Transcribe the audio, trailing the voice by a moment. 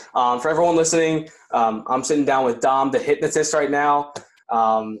For everyone listening, I'm sitting down with Dom, the hypnotist, right now.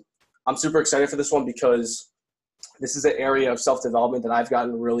 I'm super excited for this one because this is an area of self-development that I've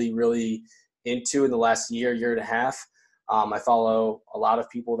gotten really, really into in the last year and a half. I follow a lot of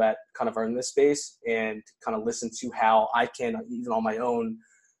people that kind of are in this space and kind of listen to how I can, even on my own,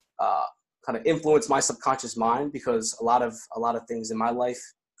 kind of influence my subconscious mind, because a lot of things in my life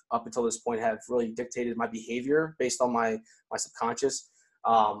up until this point have really dictated my behavior based on my subconscious.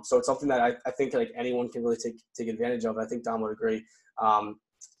 So it's something that I think like anyone can really take advantage of. I think Dom would agree.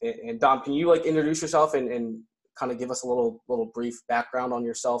 And Dom, can you like introduce yourself and kind of give us a little brief background on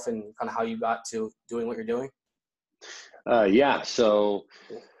yourself and kind of how you got to doing what you're doing? Yeah. So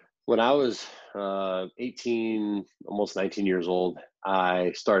when I was 18, almost 19 years old,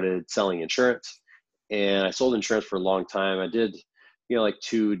 I started selling insurance, and I sold insurance for a long time. I did, like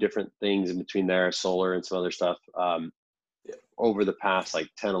two different things in between there, solar and some other stuff, over the past like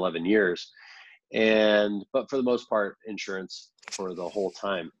 10, 11 years. But for the most part, insurance for the whole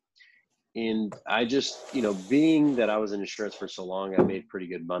time. And I just, being that I was in insurance for so long, I made pretty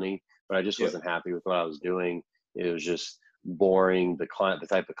good money, but I just wasn't happy with what I was doing. It was just boring. The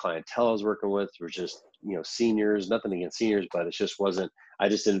type of clientele I was working with were just, seniors, nothing against seniors, but it just wasn't, I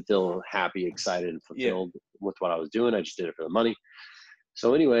just didn't feel happy, excited, and fulfilled with what I was doing. I just did it for the money.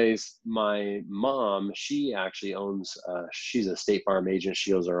 So anyways, my mom, she actually owns, she's a State Farm agent.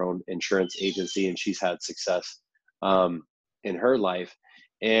 She owns her own insurance agency, and she's had success in her life.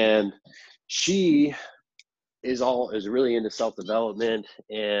 And she is really into self-development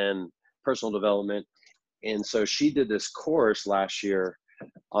and personal development. And so she did this course last year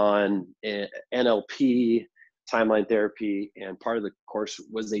on NLP, timeline therapy, and part of the course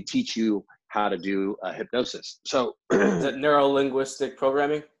was they teach you how to do hypnosis. So is that neuro-linguistic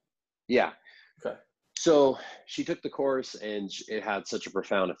programming? Yeah. Okay. So she took the course, and it had such a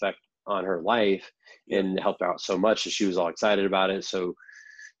profound effect on her life and helped her out so much that she was all excited about it. So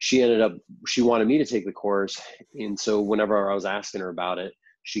she wanted me to take the course. And so whenever I was asking her about it,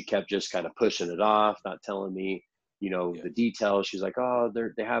 she kept just kind of pushing it off, not telling me, the details. She's like, oh,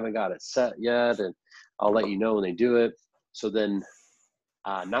 they haven't got it set yet, and I'll let you know when they do it. So then,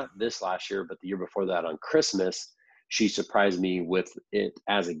 not this last year, but the year before that on Christmas, she surprised me with it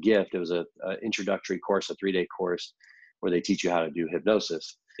as a gift. It was a introductory course, a 3-day course where they teach you how to do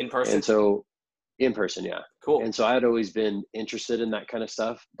hypnosis. In person? And so in person, yeah. Cool. And so I had always been interested in that kind of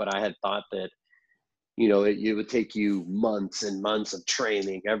stuff, but I had thought that, it would take you months and months of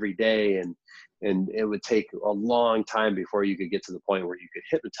training every day, and it would take a long time before you could get to the point where you could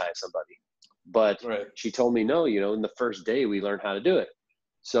hypnotize somebody. But she told me, no, in the first day we learned how to do it.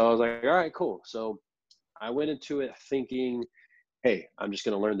 So I was like, all right, cool. So I went into it thinking, hey, I'm just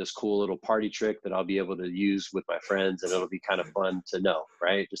going to learn this cool little party trick that I'll be able to use with my friends, and it'll be kind of fun to know,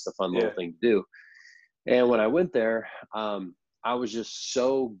 right? Just a fun little thing to do. And when I went there, I was just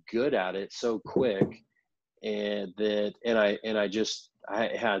so good at it, so quick, and I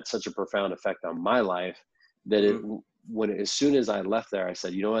had such a profound effect on my life that as soon as I left there, I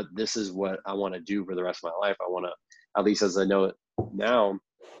said, you know what, this is what I want to do for the rest of my life. I want to, at least as I know it now,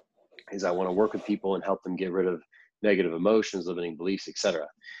 is I want to work with people and help them get rid of negative emotions, limiting beliefs, etc.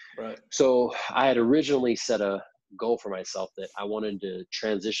 Right. So I had originally set a goal for myself that I wanted to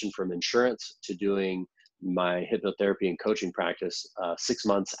transition from insurance to doing my hypnotherapy and coaching practice 6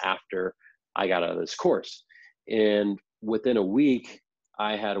 months after I got out of this course. And within a week,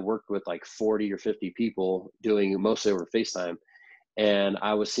 I had worked with like 40 or 50 people, doing mostly over FaceTime. And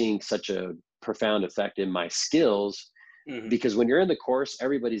I was seeing such a profound effect in my skills, because when you're in the course,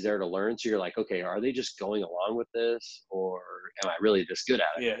 everybody's there to learn. So you're like, okay, are they just going along with this, or am I really this good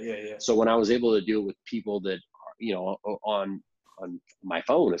at it? Yeah. So when I was able to do it with people that, on my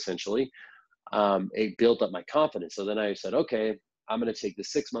phone, essentially, it built up my confidence. So then I said, okay, I'm going to take the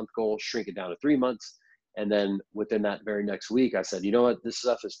 6-month goal, shrink it down to 3 months. And then within that very next week, I said, you know what, this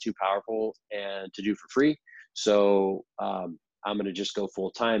stuff is too powerful and to do for free. So I'm going to just go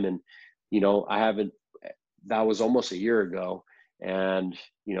full time. And, that was almost a year ago. And,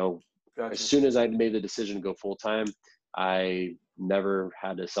 Gotcha. as soon as I made the decision to go full time, I never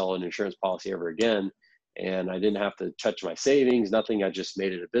had to sell an insurance policy ever again. And I didn't have to touch my savings, nothing. I just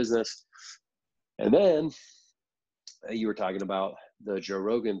made it a business. And then you were talking about the Joe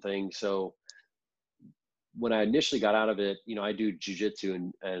Rogan thing. So when I initially got out of it, I do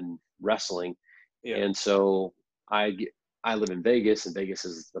jujitsu and wrestling. And so I live in Vegas, and Vegas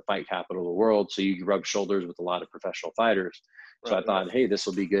is the fight capital of the world. So you rub shoulders with a lot of professional fighters. So I thought, hey, this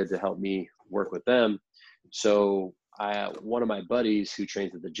will be good to help me work with them. So one of my buddies who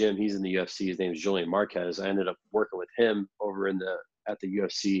trains at the gym, he's in the UFC. His name is Julian Marquez. I ended up working with him over in the at the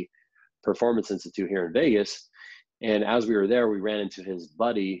UFC Performance Institute here in Vegas. And as we were there, we ran into his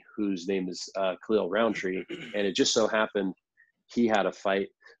buddy, whose name is Khalil Roundtree. And it just so happened he had a fight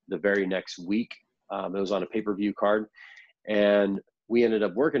the very next week. It was on a pay-per-view card. And we ended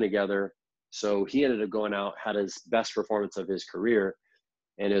up working together. So he ended up going out, had his best performance of his career.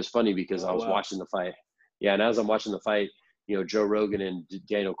 And it was funny because I was watching the fight. Yeah, and as I'm watching the fight, you know, Joe Rogan and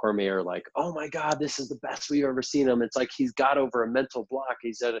Daniel Cormier are like, "Oh my God, this is the best we've ever seen him." It's like he's got over a mental block.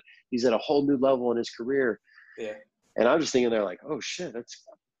 He's at a whole new level in his career. Yeah. And I'm just thinking, they're like, "Oh shit, that's,"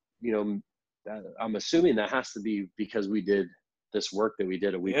 you know, I'm assuming that has to be because we did this work that we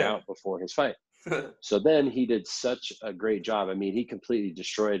did a week out before his fight. So then he did such a great job. I mean, he completely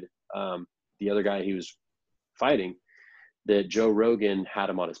destroyed the other guy he was fighting, that Joe Rogan had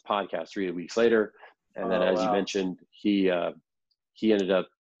him on his podcast 3 weeks later. And then, as you mentioned, he ended up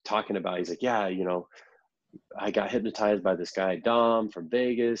talking about, he's like, "Yeah, you know, I got hypnotized by this guy, Dom from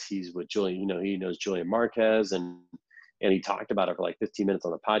Vegas. He's with Julian, you know, he knows Julian Marquez." And he talked about it for like 15 minutes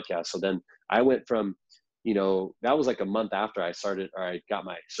on the podcast. So then I went from, you know, that was like a month after I got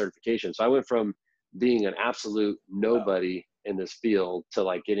my certification. So I went from being an absolute nobody in this field to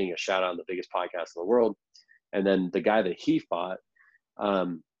like getting a shout out on the biggest podcast in the world. And then the guy that he fought,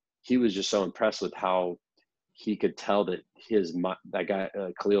 he was just so impressed with how he could tell that that guy,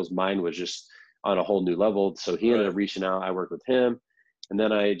 Khalil's mind was just on a whole new level. So he ended up reaching out. I worked with him. And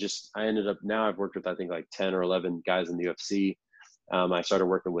then I ended up, now I've worked with, I think, like 10 or 11 guys in the UFC. I started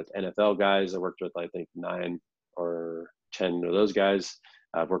working with NFL guys. I worked with, I think, 9 or 10 of those guys.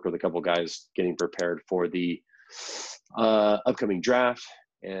 I've worked with a couple guys getting prepared for the upcoming draft,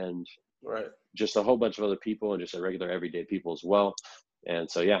 and just a whole bunch of other people, and just a regular everyday people as well. And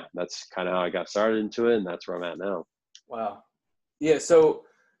so, yeah, that's kind of how I got started into it, and that's where I'm at now. Wow. Yeah, so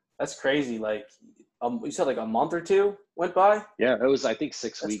that's crazy. Like, you said like a month or two went by? Yeah, it was, I think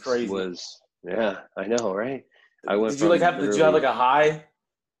 6 weeks crazy. Yeah, I know, right? Did you have like a high?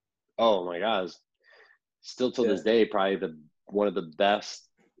 Oh my gosh. Still till this day, probably one of the best,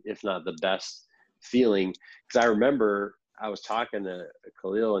 if not the best feeling. Because I remember I was talking to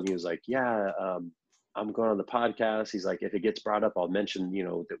Khalil, and he was like, "Yeah, I'm going on the podcast." He's like, "If it gets brought up, I'll mention, you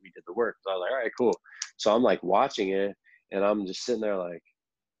know, that we did the work." So I was like, "All right, cool." So I'm like watching it, and I'm just sitting there like,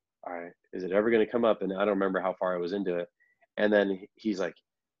 "All right, is it ever going to come up?" And I don't remember how far I was into it. And then he's like,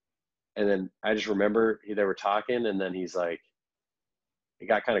 and then I just remember they were talking, and then he's like, it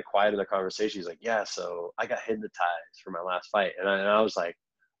got kind of quiet in the conversation. He's like, "Yeah, so I got hypnotized for my last fight." And I was like,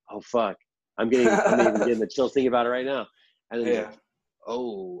 "Oh fuck, I'm even getting the chills thinking about it right now." And then he's like,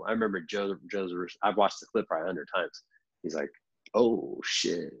 "Oh, I remember Joe's. I've watched the clip probably 100 times." He's like, "Oh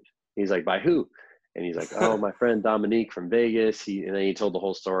shit." He's like, "By who?" And he's like, "Oh, my friend Dominique from Vegas." And then he told the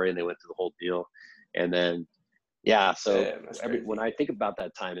whole story, and they went through the whole deal. And then, yeah, so when I think about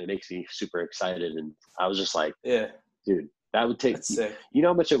that time, it makes me super excited. And I was just like, dude, that would take, you know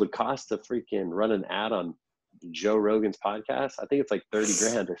how much it would cost to freaking run an ad on Joe Rogan's podcast? I think it's like 30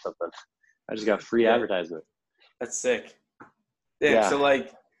 grand or something. I just got free advertisement. That's sick. Yeah.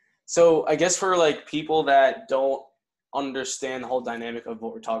 So I guess for like people that don't understand the whole dynamic of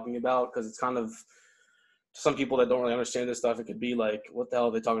what we're talking about, because it's kind of, some people that don't really understand this stuff, it could be like, what the hell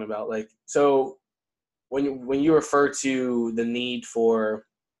are they talking about? Like, so when you refer to the need for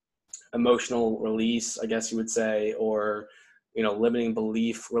emotional release, I guess you would say, or, you know, limiting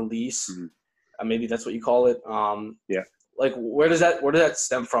belief release, maybe that's what you call it. Like, where does that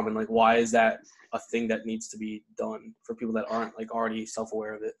stem from, and like, why is that a thing that needs to be done for people that aren't like already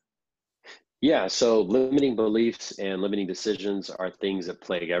self-aware of it? Yeah, so limiting beliefs and limiting decisions are things that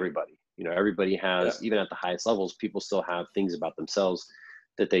plague everybody. You know, everybody has, even at the highest levels, people still have things about themselves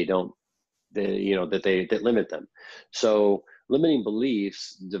that that limit them. So limiting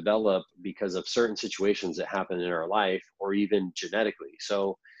beliefs develop because of certain situations that happen in our life, or even genetically.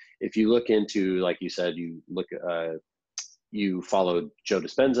 So if you look into, like you said, you followed Joe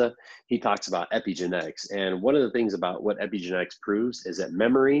Dispenza, he talks about epigenetics. And one of the things about what epigenetics proves is that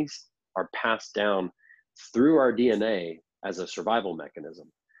memories are passed down through our DNA as a survival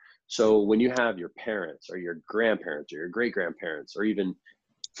mechanism. So when you have your parents or your grandparents or your great-grandparents, or even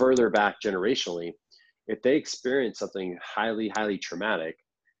further back generationally, if they experience something highly, highly traumatic,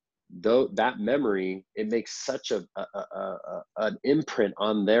 though that memory, it makes such an imprint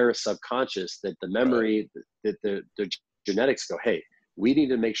on their subconscious that the memory, that the genetics go, hey, we need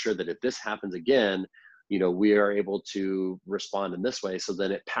to make sure that if this happens again, you know, we are able to respond in this way. So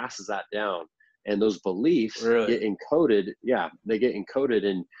then it passes that down, and those beliefs get encoded. Yeah, they get encoded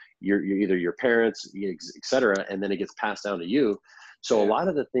in either your parents, et cetera, and then it gets passed down to you. So a lot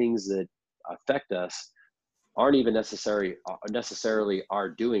of the things that affect us aren't even necessarily our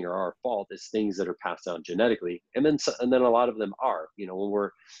doing or our fault. It's things that are passed down genetically, and then a lot of them are. You know, when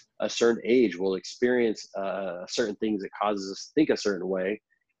we're a certain age, we'll experience certain things that causes us to think a certain way,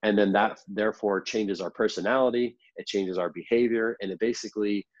 and then that therefore changes our personality. It changes our behavior, and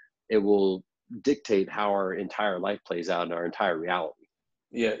it will dictate how our entire life plays out and our entire reality.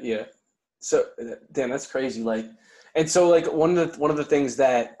 Yeah, yeah. So, damn, that's crazy. Like, and so like one of the things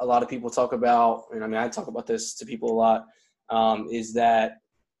that a lot of people talk about, and I mean I talk about this to people a lot, is that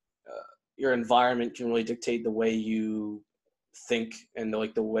your environment can really dictate the way you think and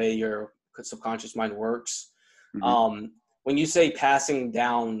the way your subconscious mind works. Mm-hmm. When you say passing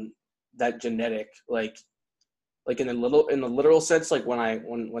down that genetic, like in the literal sense, like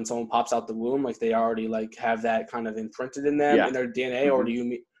when someone pops out the womb, like they already like have that kind of imprinted in them in their DNA, Mm-hmm. or do you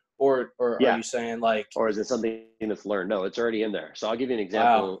mean, or are you saying like, or is it something that's learned? No, it's already in there. So I'll give you an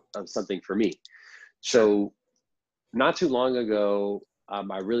example of something for me. So not too long ago,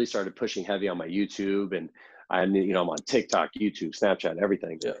 I really started pushing heavy on my YouTube, and I'm on TikTok, YouTube, Snapchat,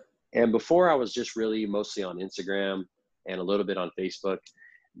 everything. Yeah. And before I was just really mostly on Instagram and a little bit on Facebook,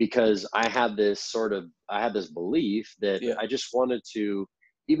 because I had this belief that I just wanted to,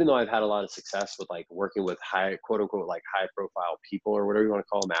 even though I've had a lot of success with like working with quote unquote, like high profile people or whatever you want to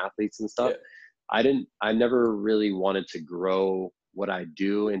call them, athletes and stuff. Yeah. I never really wanted to grow what I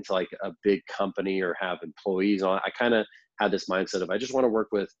do into like a big company or have employees on. I kind of had this mindset of, I just want to work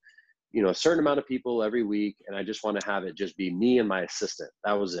with, a certain amount of people every week. And I just want to have it just be me and my assistant.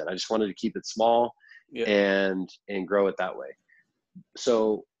 That was it. I just wanted to keep it small and grow it that way.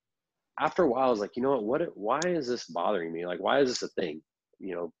 So after a while, I was like, you know what, why is this bothering me? Like, why is this a thing?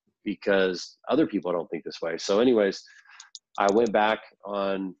 Because other people don't think this way. So anyways, I went back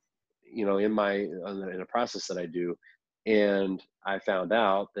on, in a process that I do, and I found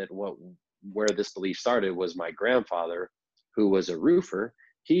out that where this belief started was my grandfather, who was a roofer.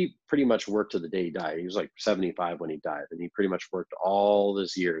 He pretty much worked to the day he died. He was like 75 when he died, and he pretty much worked all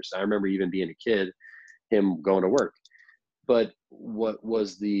those years. I remember even being a kid, him going to work. But what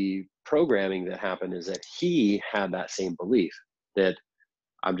was the programming that happened is that he had that same belief that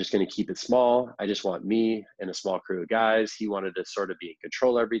I'm just going to keep it small. I just want me and a small crew of guys. He wanted to sort of be in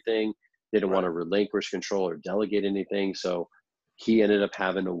control of everything, didn't want to relinquish control or delegate anything. So he ended up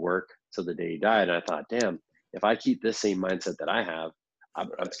having to work till the day he died. And I thought, damn, if I keep this same mindset that I have,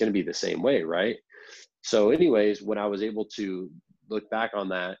 it's going to be the same way, right? So anyways, when I was able to look back on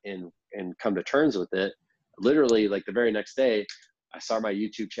that and come to terms with it, literally like the very next day, I start my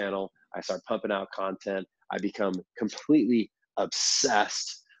YouTube channel. I start pumping out content. I become completely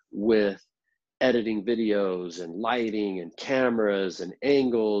obsessed with editing videos and lighting and cameras and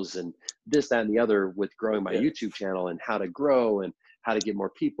angles and this, that, and the other with growing my YouTube channel and how to grow and how to get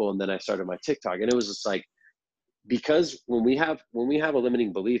more people. And then I started my TikTok, and it was just like, because when we have a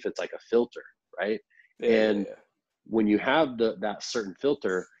limiting belief, it's like a filter, right? When you have that certain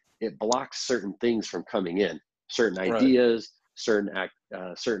filter, it blocks certain things from coming in, certain ideas, certain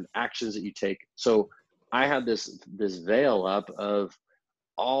actions that you take. So I had this veil up of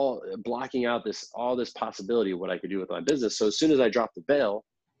all blocking out all this possibility of what I could do with my business. So as soon as I dropped the veil,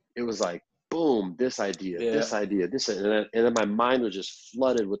 it was like, boom, this idea, and then my mind was just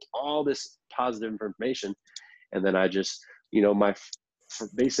flooded with all this positive information. And then I just,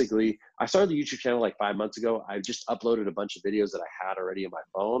 basically, I started the YouTube channel like 5 months ago. I just uploaded a bunch of videos that I had already in my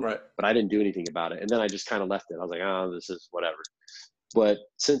phone, but I didn't do anything about it. And then I just kind of left it. I was like, oh, this is whatever. But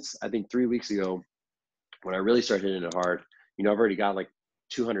since I think 3 weeks ago, when I really started hitting it hard, I've already got like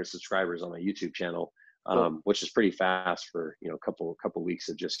 200 subscribers on my YouTube channel, which is pretty fast for, a couple weeks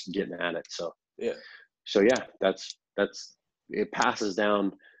of just getting at it. So, that's it passes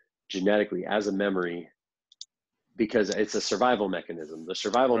down genetically as a memory, because it's a survival mechanism. The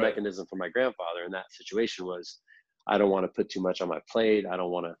survival mechanism for my grandfather in that situation was, I don't want to put too much on my plate. I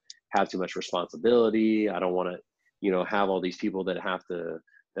don't want to have too much responsibility. I don't want to, have all these people that I have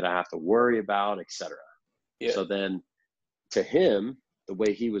to worry about, etc. So then to him, the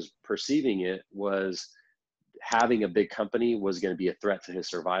way he was perceiving it was having a big company was going to be a threat to his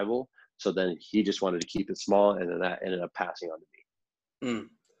survival. So then he just wanted to keep it small, and then that ended up passing on to me.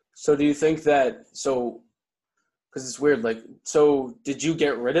 So do you think that, because it's weird, like, so did you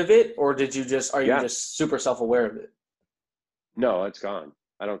get rid of it, or did you just, are you just super self-aware of it? No, it's gone.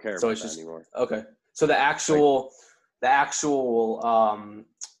 I don't care about that anymore. Okay. So the actual,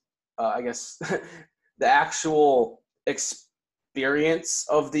 I guess, the actual experience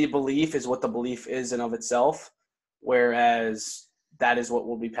of the belief is what the belief is in of itself, whereas that is what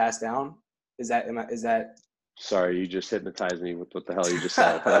will be passed down. Is that? Sorry, you just hypnotized me with what the hell you just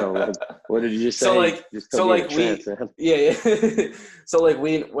said. I don't know what did you just say? So like, You just put me in a trance, man. yeah. So like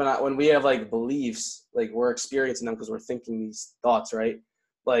when we have like beliefs, like we're experiencing them because we're thinking these thoughts, right?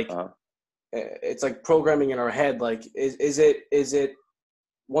 Like it's like programming in our head. Like, is it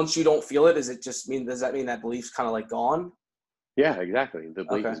once you don't feel it, does that mean that belief's kind of like gone? Yeah, exactly. The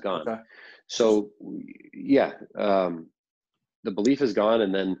belief Okay. is gone. Okay. So yeah, the belief is gone,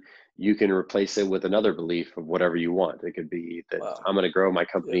 and then you can replace it with another belief of whatever you want. It could be that I'm going to grow my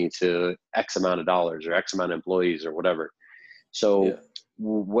company to X amount of dollars or X amount of employees or whatever. So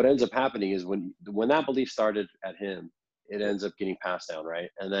what ends up happening is when that belief started at him, it ends up getting passed down, right?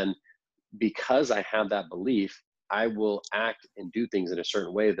 And then because I have that belief, I will act and do things in a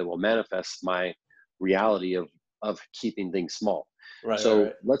certain way that will manifest my reality of keeping things small.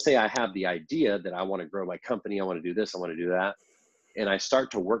 So let's say I have the idea that I want to grow my company, I want to do this, I want to do that, and I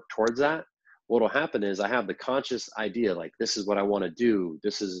start to work towards that. What will happen is I have the conscious idea, like this is what I want to do.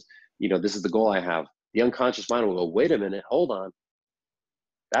 This is the goal I have. The unconscious mind will go, wait a minute, hold on.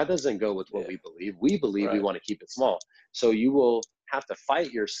 That doesn't go with what we believe. We believe we want to keep it small. So you will have to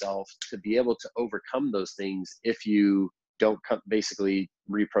fight yourself to be able to overcome those things if you don't basically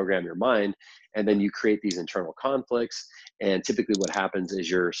reprogram your mind, and then you create these internal conflicts. And typically what happens is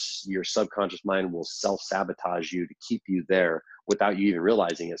your subconscious mind will self-sabotage you to keep you there without you even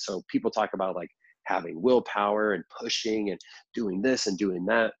realizing it. So people talk about like having willpower and pushing and doing this and doing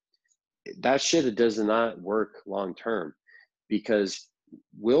that. That shit, it does not work long term, because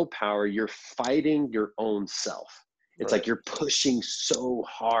willpower, you're fighting your own self. It's like you're pushing so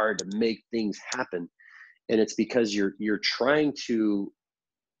hard to make things happen, and it's because you're trying to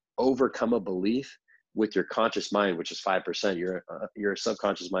overcome a belief with your conscious mind, which is 5%. Your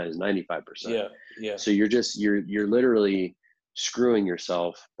subconscious mind is 95%. So you're literally screwing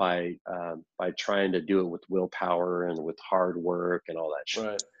yourself by trying to do it with willpower and with hard work and all that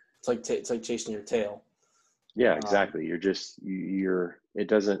shit. It's like chasing your tail. Yeah, exactly. It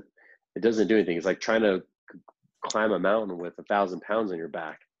doesn't do anything. It's like trying to climb a mountain with 1,000 pounds on your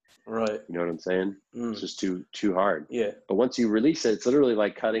back. Right. You know what I'm saying? It's just too hard. Yeah. But once you release it, it's literally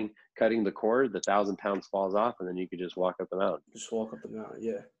like cutting the cord. The 1,000 pounds falls off, and then you can just walk up the mountain. Just walk up the mountain.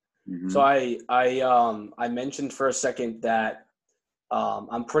 Yeah. Mm-hmm. So I mentioned for a second that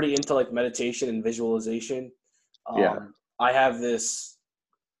I'm pretty into like meditation and visualization. I have this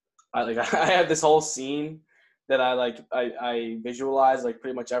whole scene that I visualize like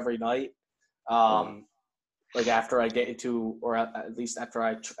pretty much every night. Like after I get into, or at least after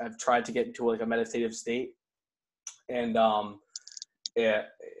I've tried to get into like a meditative state, and and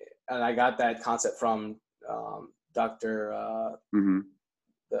I got that concept from Dr.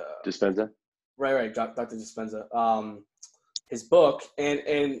 Dispenza. Right, Dr. Dispenza. His book,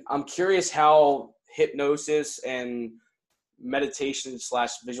 and I'm curious how hypnosis and meditation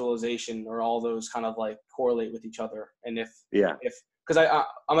 / visualization, or all those kind of like correlate with each other, and if because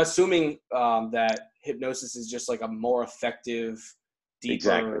I'm assuming that hypnosis is just like a more effective,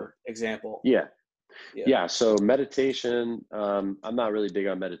 deeper example. Yeah. So meditation, I'm not really big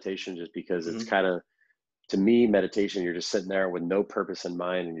on meditation just because it's kind of, to me, meditation, you're just sitting there with no purpose in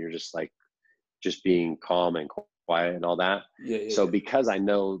mind, and you're just like just being calm and quiet and all that. So because I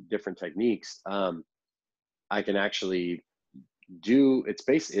know different techniques, I can actually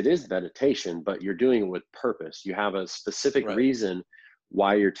it is meditation, but you're doing it with purpose. You have a specific reason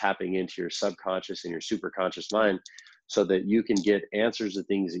why you're tapping into your subconscious and your superconscious mind, so that you can get answers to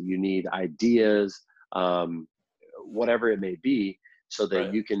things that you need, ideas, whatever it may be, so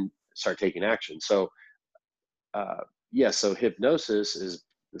that you can start taking action. So so hypnosis is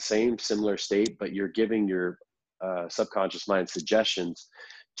the similar state, but you're giving your subconscious mind suggestions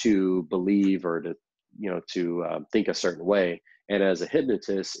to believe or to think a certain way. And as a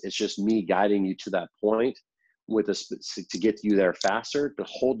hypnotist, it's just me guiding you to that point to get you there faster, to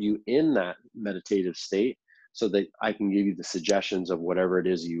hold you in that meditative state, so that I can give you the suggestions of whatever it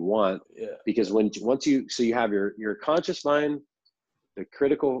is you want. Because so you have your conscious mind, the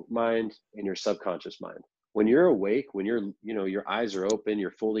critical mind, and your subconscious mind. When you're awake, when your eyes are open,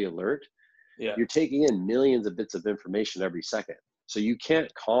 you're fully alert, you're taking in millions of bits of information every second. So you can't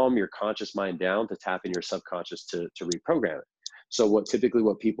calm your conscious mind down to tap in your subconscious to reprogram it. So what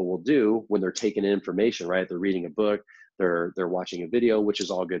people will do when they're taking in information, right? They're reading a book, they're watching a video, which is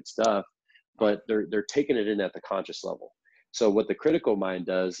all good stuff, but they're taking it in at the conscious level. So what the critical mind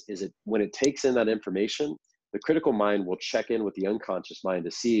does is when it takes in that information, the critical mind will check in with the unconscious mind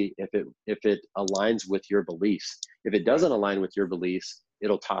to see if it aligns with your beliefs. If it doesn't align with your beliefs,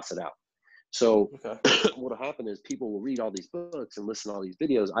 it'll toss it out. So what'll happen is people will read all these books and listen to all these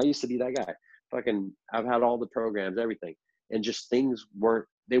videos. I used to be that guy. I've had all the programs, everything. And just things weren't,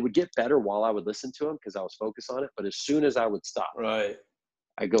 they would get better while I would listen to them because I was focused on it. But as soon as I would stop, Right.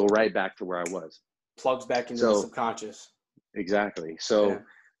 I go right back to where I was. Plugs back into the subconscious. Exactly. So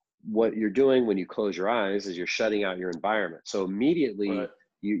what you're doing when you close your eyes is you're shutting out your environment. So immediately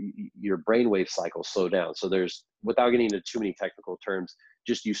your brainwave cycles slow down. So there's, without getting into too many technical terms,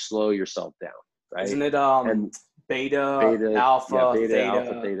 just you slow yourself down, right? Isn't it and beta, alpha, alpha,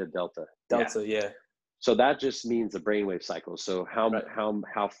 theta, delta. Delta, yeah. So that just means the brainwave cycle. So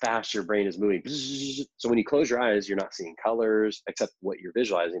how fast your brain is moving. So when you close your eyes, you're not seeing colors except what you're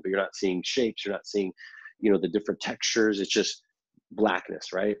visualizing, but you're not seeing shapes. You're not seeing, the different textures. It's just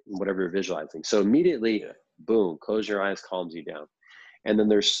blackness, right? Whatever you're visualizing. So immediately, boom, close your eyes, calms you down. And then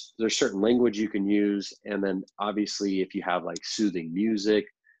there's certain language you can use. And then obviously if you have like soothing music,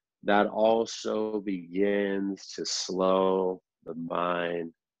 that also begins to slow the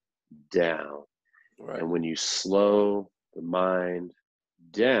mind down. Right. And when you slow the mind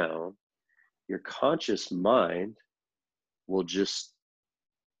down, your conscious mind will just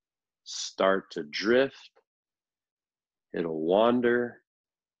start to drift. It'll wander.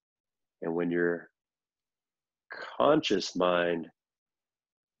 And when your conscious mind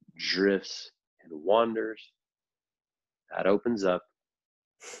drifts and wanders, that opens up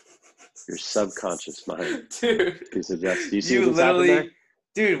your subconscious mind. Dude, do you see what's happening there?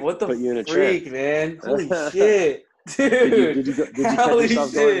 Dude, what the freak, man? Holy shit. Dude, did you catch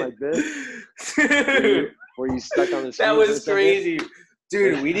yourself going like this? Dude. Were you stuck on the screen? That was crazy.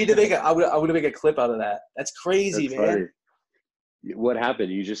 Dude, we need to make I would make a clip out of that. That's crazy, man. Funny. What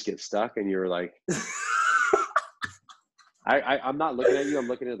happened? You just get stuck and you're like, I'm not looking at you. I'm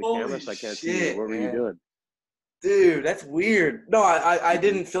looking at the camera, so I can't see you. What were you doing? Dude, that's weird. No, I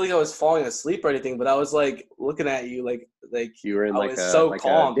didn't feel like I was falling asleep or anything, but I was like looking at you like you were in I was so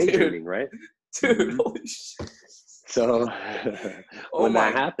calm, daydreaming, right? Dude, holy shit. So when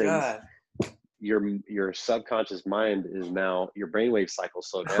that happens, God. your subconscious mind is now, your brainwave cycle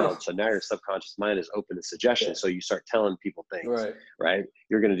slowed down. So now your subconscious mind is open to suggestion. So you start telling people things, right?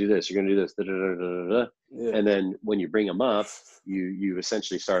 You're going to do this. You're going to do this. Da, da, da, da, da. Yeah. And then when you bring them up, you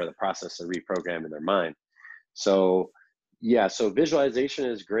essentially started the process of reprogramming their mind. So so visualization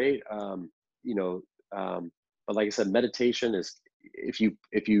is great. But like I said, meditation is, if you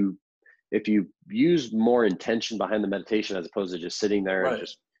use more intention behind the meditation as opposed to just sitting there and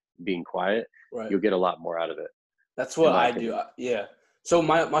just being quiet, you'll get a lot more out of it. That's what I do. Yeah. So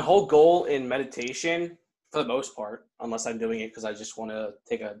my whole goal in meditation, for the most part, unless I'm doing it because I just want to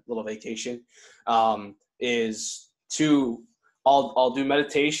take a little vacation, is to I'll do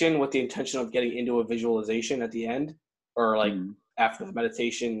meditation with the intention of getting into a visualization at the end, or like after the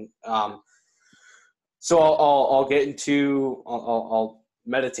meditation. So I'll get into I'll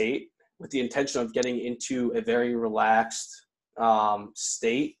meditate with the intention of getting into a very relaxed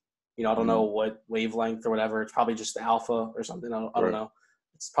state. I don't know what wavelength or whatever. It's probably just alpha or something. I don't know.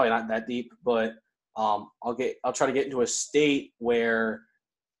 It's probably not that deep, but I'll try to get into a state where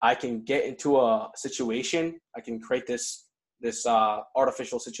I can get into a situation. I can create this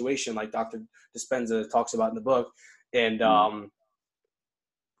artificial situation like Dr. Dispenza talks about in the book, and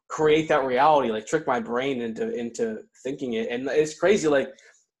create that reality, like trick my brain into thinking it. And it's crazy, like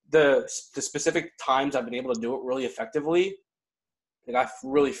the specific times I've been able to do it really effectively. Like I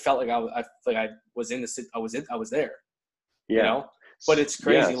really felt like I was in the, I was there, but it's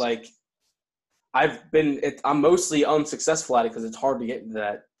crazy. Like I'm mostly unsuccessful at it because it's hard to get into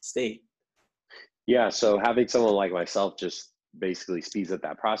that state. Yeah. So having someone like myself just basically speeds up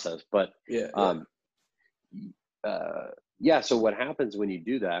that process. But so what happens when you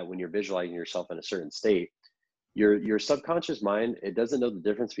do that, when you're visualizing yourself in a certain state, your subconscious mind, it doesn't know the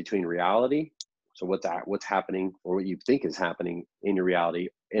difference between reality, so what's happening or what you think is happening in your reality,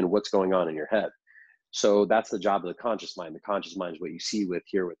 and what's going on in your head. So that's the job of the conscious mind. The conscious mind is what you see with,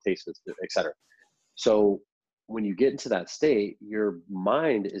 hear with, taste with, etc. So when you get into that state, your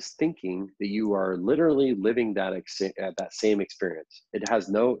mind is thinking that you are literally living that same experience. It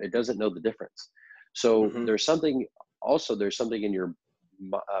doesn't know the difference. So there's something in your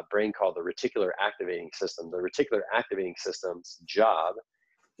brain called the reticular activating system. The reticular activating system's job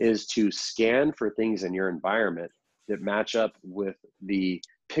is to scan for things in your environment that match up with the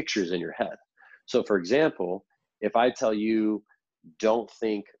pictures in your head. So for example, if I tell you, don't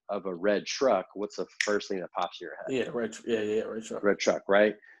think of a red truck, what's the first thing that pops in your head? Red truck. Red truck,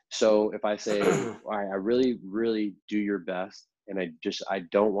 right? So if I say, all right, I really, really do your best, and I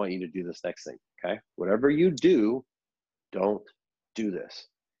don't want you to do this next thing, okay? Whatever you do, don't do this.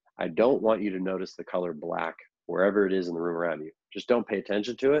 I don't want you to notice the color black wherever it is in the room around you. Just don't pay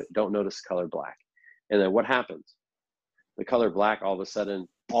attention to it. Don't notice the color black. And then what happens? The color black, all of a sudden,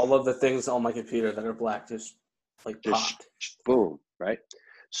 all of the things on my computer that are black just like popped. Boom, right?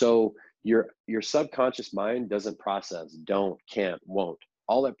 So your subconscious mind doesn't process don't, can't, won't.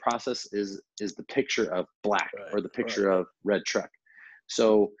 All it process is the picture of black, Right, or the picture of red truck.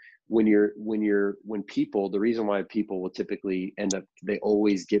 So when people, the reason why people will typically end up, they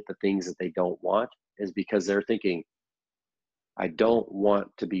always get the things that they don't want, is because they're thinking, I don't want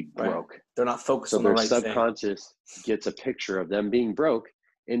to be broke. Right. They're not focused so on the right their subconscious gets a picture of them being broke,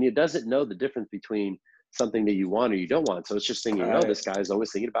 and it doesn't know the difference between something that you want or you don't want. So it's just thinking, oh, this guy's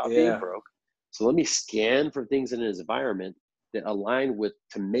always thinking about being broke. So let me scan for things in his environment that align with,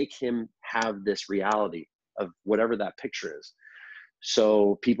 to make him have this reality of whatever that picture is.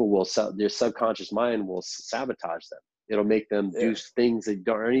 So people will, their subconscious mind will sabotage them. It'll make them do things that you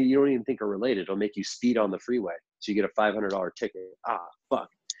don't even think are related. It'll make you speed on the freeway, so you get a $500 ticket. Fuck.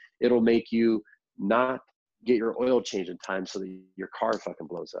 It'll make you not get your oil change in time, so that your car fucking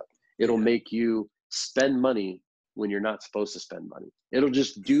blows up. It'll make you spend money when you're not supposed to spend money. It'll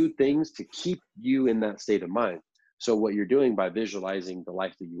just do things to keep you in that state of mind. So what you're doing by visualizing the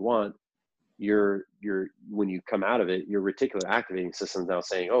life that you want, you're when you come out of it, your reticular activating system is now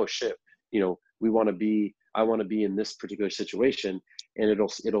saying, oh shit, I want to be in this particular situation, and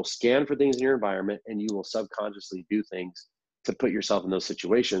it'll scan for things in your environment, and you will subconsciously do things to put yourself in those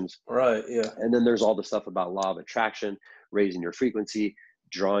situations. Right. Yeah. And then there's all the stuff about law of attraction, raising your frequency,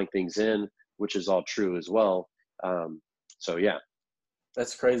 drawing things in, which is all true as well. So yeah.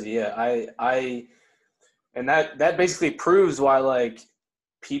 That's crazy. Yeah. And that basically proves why, like,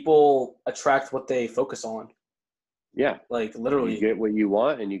 people attract what they focus on. Yeah. Like, literally. You get what you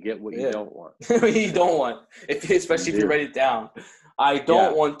want, and you get what you don't want. You don't want, especially if you write it down. I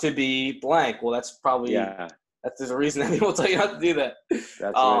don't want to be blank. Well, that's probably, there's a reason that people tell you not to do that.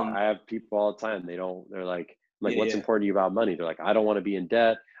 That's I have people all the time. They're like, what's important to you about money? They're like, I don't want to be in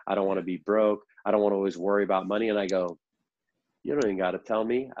debt. I don't want to be broke. I don't want to always worry about money. And I go, you don't even got to tell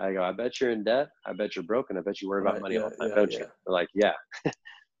me. I go, I bet you're in debt. I bet you're broke. And I bet you worry about money all the time, don't you? They're like, yeah.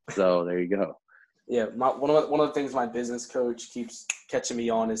 So there you go. Yeah. One of the things my business coach keeps catching me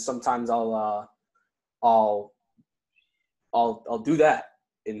on is sometimes I'll do that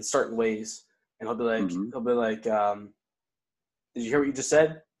in certain ways. And he'll be like, did you hear what you just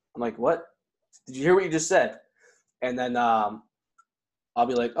said? I'm like, what? Did you hear what you just said? And then I'll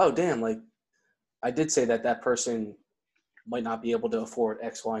be like, oh, damn, like, I did say that person might not be able to afford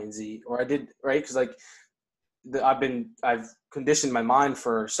X, Y, and Z. Or I did, right? Because, like, I've conditioned my mind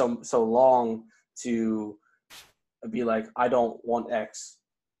for so long to be like, I don't want X,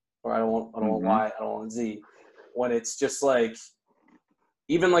 or I don't want Y, I don't want Z. When it's just like,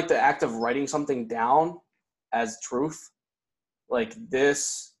 even like the act of writing something down as truth, like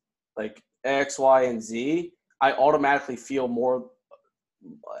this, like X, Y, and Z, I automatically feel more.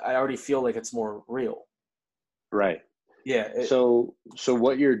 I already feel like it's more real. Right. Yeah. So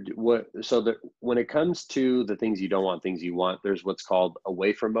when it comes to the things you don't want, things you want, there's what's called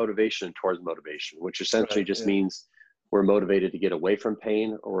away from motivation towards motivation, which essentially just means we're motivated to get away from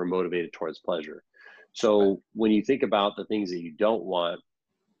pain, or we're motivated towards pleasure. So when you think about the things that you don't want,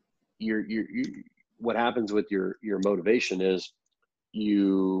 what happens with your motivation is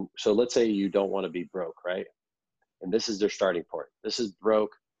so let's say you don't want to be broke, right? And this is their starting point. This is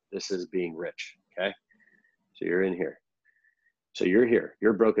broke. This is being rich. Okay. So you're in here. So you're here.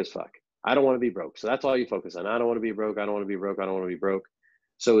 You're broke as fuck. I don't want to be broke. So that's all you focus on. I don't want to be broke. I don't want to be broke. I don't want to be broke.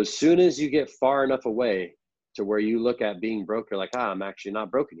 So as soon as you get far enough away to where you look at being broke, you're like, I'm actually not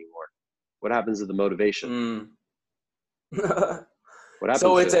broke anymore. What happens to the motivation? What happens?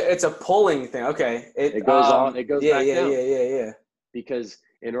 So it's a pulling thing. Okay. It goes on. It goes back down. Yeah. Because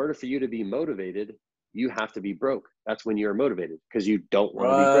in order for you to be motivated, you have to be broke. That's when you're motivated, because you don't want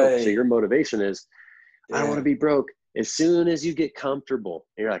to be broke. So your motivation is, I don't want to be broke. As soon as you get comfortable,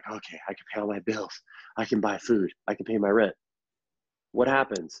 and you're like, okay, I can pay all my bills. I can buy food. I can pay my rent. What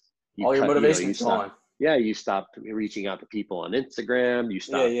happens? All your motivation is gone. Yeah, you stop reaching out to people on Instagram. You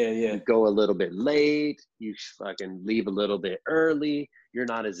stop. You go a little bit late. You fucking leave a little bit early. You're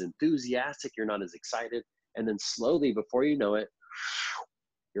not as enthusiastic. You're not as excited. And then slowly, before you know it,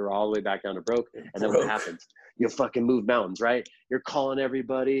 you're all the way back down to broke. And then what happens? You fucking move mountains, right? You're calling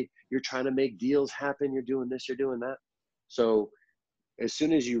everybody. You're trying to make deals happen. You're doing this. You're doing that. So as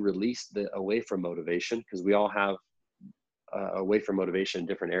soon as you release the away from motivation, because we all have away from motivation in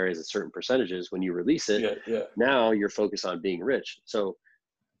different areas at certain percentages, when you release it, now you're focused on being rich. So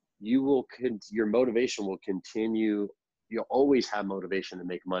your motivation will continue. You'll always have motivation to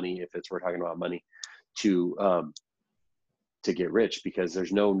make money if we're talking about money. to get rich, because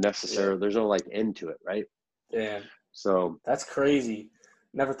there's no like end to it, right? Yeah. So that's crazy.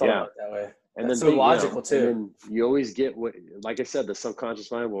 Never thought about it that way. And that's then so logical too. And then you always get what, like I said, the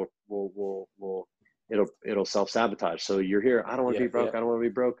subconscious mind will it'll self-sabotage. So you're here, I don't want to be broke. I don't want to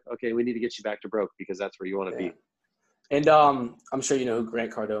be broke. Okay, we need to get you back to broke, because that's where you want to be. And I'm sure you know who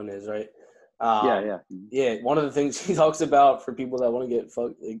Grant Cardone is, right? Yeah. One of the things he talks about for people that want to get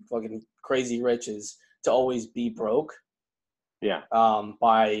fucking crazy rich is to always be broke. Yeah.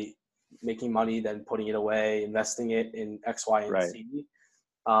 By making money, then putting it away, investing it in X, Y, and Z.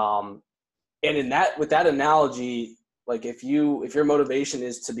 And with that analogy, like if your motivation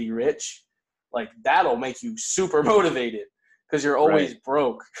is to be rich, like that'll make you super motivated because you're always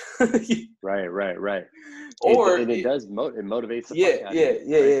broke. Right. Or it motivates the fuck out of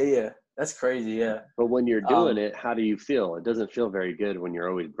you. Yeah. That's crazy. Yeah. But when you're doing it, how do you feel? It doesn't feel very good when you're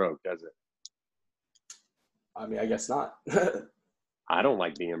always broke, does it? I mean, I guess not. I don't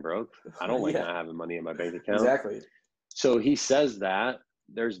like being broke. I don't like not having money in my bank account. Exactly. So he says that.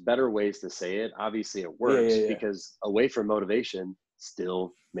 There's better ways to say it. Obviously it works because away from motivation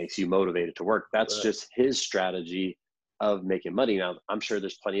still makes you motivated to work. That's just his strategy of making money. Now, I'm sure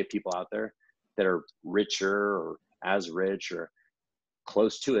there's plenty of people out there that are richer or as rich or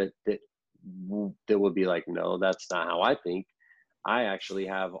close to it that would be like, no, that's not how I think. I actually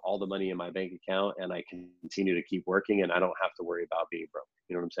have all the money in my bank account and I can continue to keep working and I don't have to worry about being broke.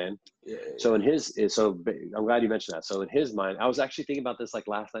 You know what I'm saying? Yeah. So I'm glad you mentioned that. So in his mind, I was actually thinking about this like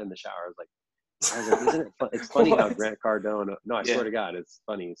last night in the shower. I was like, isn't it fun? It's funny how Grant Cardone, no, I swear to God, it's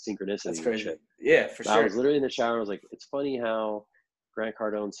funny. It's synchronicity. That's crazy. Yeah, for sure. I was literally in the shower. I was like, it's funny how Grant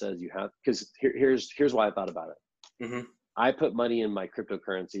Cardone says you have, because here's why I thought about it. Mm-hmm. I put money in my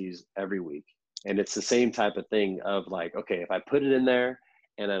cryptocurrencies every week. And it's the same type of thing of like, okay, if I put it in there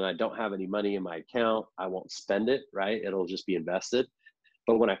and then I don't have any money in my account, I won't spend it, right? It'll just be invested.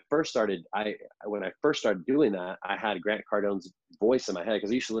 But when I first started doing that, I had Grant Cardone's voice in my head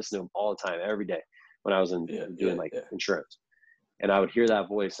because I used to listen to him all the time, every day when I was doing insurance. And I would hear that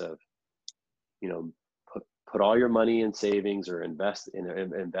voice of, put all your money in savings or invest in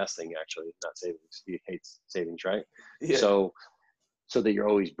investing, actually, not savings. He hates savings, right? Yeah. So that you're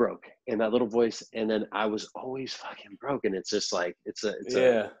always broke, and that little voice, and then I was always fucking broke, and it's just like it's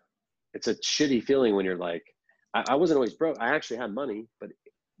a shitty feeling when you're like, I wasn't always broke. I actually had money, but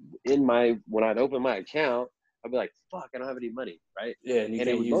when I'd open my account, I'd be like, fuck, I don't have any money, right? Yeah, and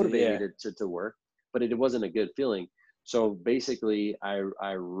it would motivate me to work, but it wasn't a good feeling. So basically, I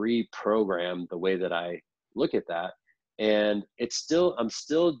reprogrammed the way that I look at that, and I'm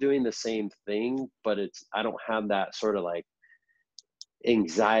still doing the same thing, but I don't have that sort of like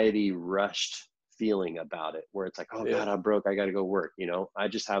anxiety rushed feeling about it where it's like, oh God, I'm broke, I got to go work. I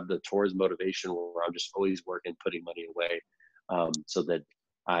just have the towards motivation where I'm just always working, putting money away, so that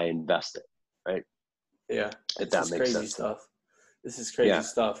I invest it. Right. Yeah. It's just crazy stuff. This is crazy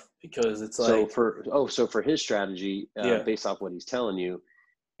stuff because it's like, so for his strategy, based off what he's telling you,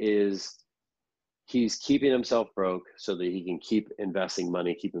 is he's keeping himself broke so that he can keep investing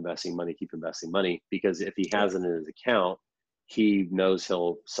money, because if he has it in his account, he knows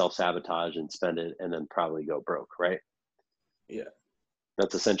he'll self-sabotage and spend it and then probably go broke, right? Yeah.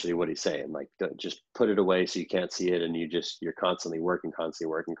 That's essentially what he's saying. Like, just put it away so you can't see it and you're constantly working.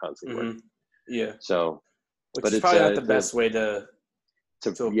 Yeah. So, which is probably not the best way to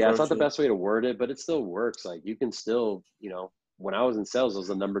it's not the best way to word it, but it still works. Like, you can still, when I was in sales, I was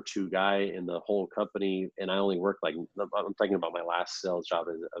the number 2 guy in the whole company. And I only worked I'm thinking about my last sales job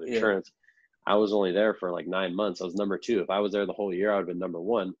of insurance. I was only there for like 9 months. I was number 2. If I was there the whole year, I would have been number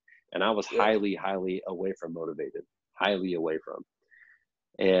 1. And I was highly, highly away from motivated,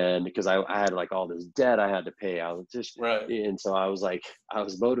 And because I had like all this debt I had to pay. I was just, and so I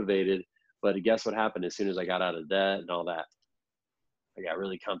was motivated, but guess what happened as soon as I got out of debt and all that? I got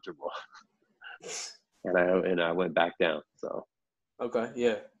really comfortable and I went back down. So. Okay.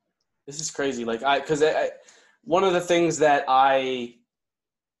 Yeah. This is crazy. Like cause one of the things that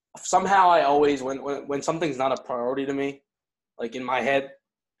somehow I always, when something's not a priority to me, like in my head,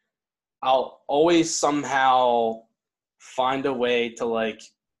 I'll always somehow find a way to like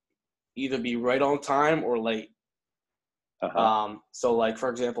either be right on time or late. So like, for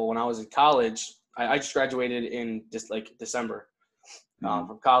example, when I was in college, I just graduated in just like December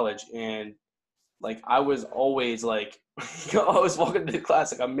from college. And like, I was always like, I was walking to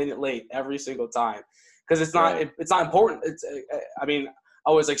class like a minute late every single time. Cause it's not important. I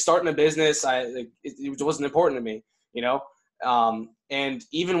was like starting a business. It wasn't important to me, and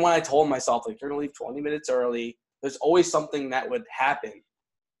even when I told myself like, you're going to leave 20 minutes early, there's always something that would happen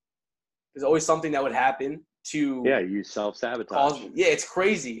There's always something that would happen to you self-sabotage. cause. Yeah, it's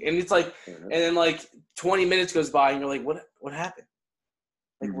crazy, and it's like, and then like 20 minutes goes by, and you're like, what happened?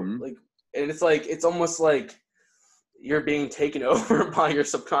 Like, like, and it's like it's almost like you're being taken over by your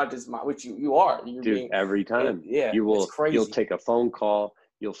subconscious mind, which you are. Every time. It's crazy. You'll take a phone call.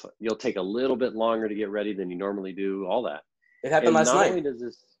 You'll take a little bit longer to get ready than you normally do. All that. It happened last night. Only does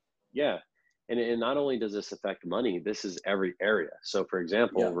this, and not only does this affect money, this is every area. So, for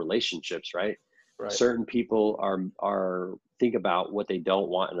example, relationships, right? Certain people are think about what they don't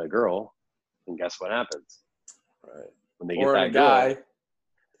want in a girl, and guess what happens? Right. When they get that girl,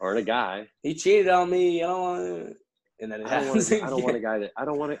 or in a guy, he cheated on me. I don't want to. And then I don't want a guy that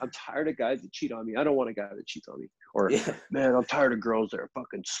I'm tired of guys that cheat on me. I don't want a guy that cheats on me. Or man, I'm tired of girls that are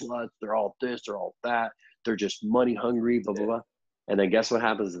fucking sluts. They're all this, they're all that. They're just money hungry, blah, blah, blah. And then guess what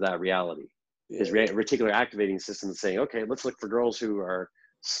happens to that reality? His reticular activating system is saying, okay, let's look for girls who are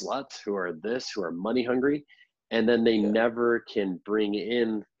sluts, who are this, who are money hungry. And then they never can bring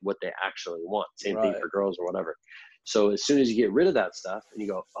in what they actually want. Same thing for girls or whatever. So as soon as you get rid of that stuff and you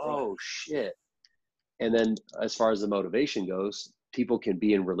go, oh shit. And then as far as the motivation goes, people can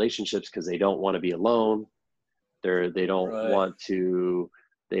be in relationships because they don't want to be alone. They don't want to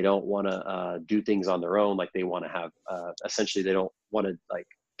do things on their own. Like they want to have, essentially they don't want to like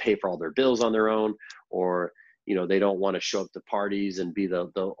pay for all their bills on their own, or, they don't want to show up to parties and be the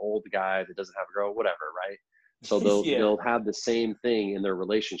old guy that doesn't have a girl, whatever. Right. So they'll have the same thing in their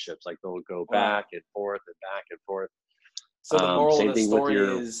relationships. Like they'll go back and forth and back and forth. So the moral of the story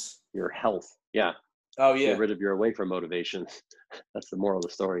is your health. Yeah. Oh yeah. Get rid of your away from motivation. That's the moral of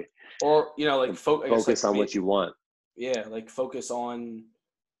the story. Or, like focus on what you want. Yeah. Like focus on,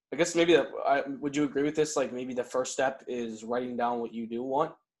 I guess maybe would you agree with this? Like maybe the first step is writing down what you do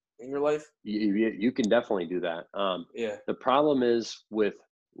want in your life. You can definitely do that. The problem is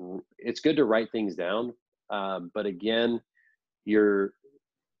it's good to write things down. But again,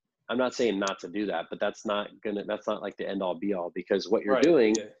 I'm not saying not to do that, but that's not like the end all be all, because what you're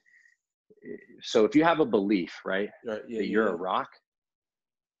doing. Yeah. So if you have a belief, right, that you're a rock,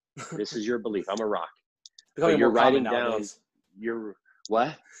 this is your belief. I'm a rock. But you're writing down you're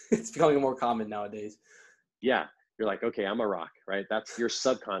what? It's becoming more common nowadays. Yeah. You're like, okay, I'm a rock, right? That's your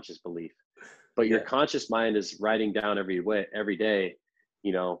subconscious belief. But your conscious mind is writing down every day,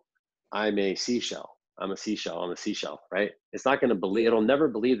 I'm a seashell. I'm a seashell. I'm a seashell, right? It's not going to believe, it'll never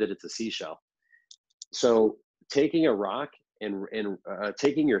believe that it's a seashell. So taking a rock and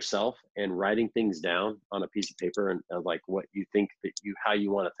taking yourself and writing things down on a piece of paper and like what you think how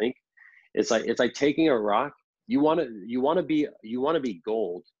you want to think. It's like taking a rock. You want to be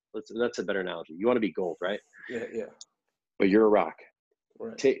gold. That's a better analogy. You want to be gold, right? Yeah. But you're a rock.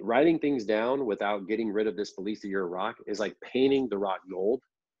 Right. Writing things down without getting rid of this belief that you're a rock is like painting the rock gold.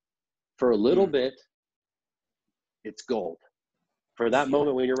 For a little bit, it's gold. For that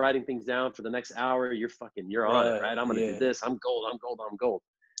moment when you're writing things down, for the next hour, you're on it, right? I'm going to do this. I'm gold.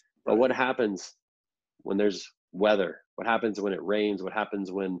 But what happens when there's weather? What happens when it rains? What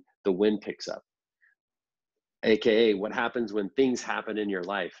happens when the wind picks up? AKA, what happens when things happen in your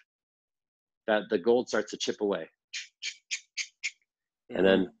life that the gold starts to chip away? And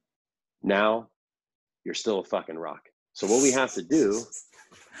then now you're still a fucking rock. So what we have to do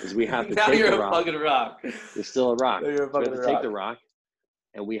is we have to now take you're the a rock. Fucking rock. You're still a rock. Now you're a fucking we have to take the rock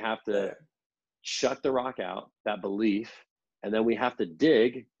and we have to shut the rock out, that belief. And then we have to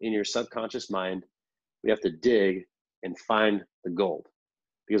dig in your subconscious mind. We have to dig and find the gold.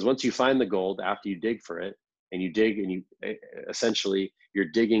 Because once you find the gold, after you dig for it, and you dig and you essentially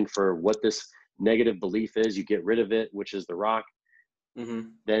you're digging for what this negative belief is, you get rid of it, which is the rock,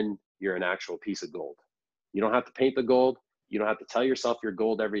 then you're an actual piece of gold. You don't have to paint the gold. You don't have to tell yourself you're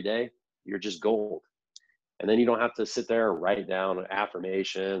gold every day. You're just gold. And then you don't have to sit there and write down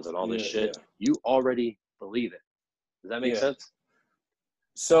affirmations and all this shit. Yeah. You already believe it. Does that make sense?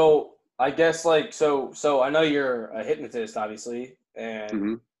 So I guess so I know you're a hypnotist, obviously.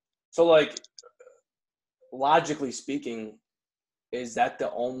 And so like, logically speaking, is that the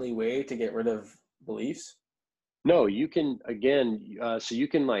only way to get rid of beliefs? No, you can, again, so you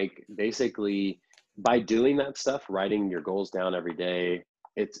can like basically by doing that stuff, writing your goals down every day,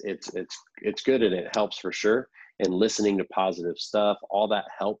 it's good and it helps for sure. And listening to positive stuff, all that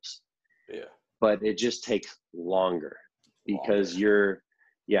helps. Yeah. But it just takes longer because you're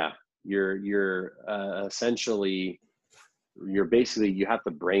essentially, you have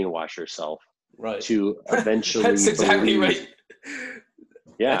to brainwash yourself. Right. To eventually That's exactly believe. Right.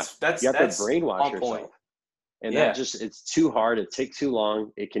 Yeah. That's you have to brainwash yourself. Point. And that it's too hard. It takes too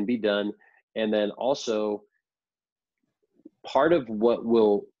long. It can be done. And then also part of what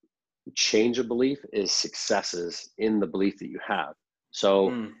will change a belief is successes in the belief that you have.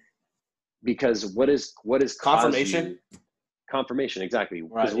 So because what is confirmation? Confirmation, exactly.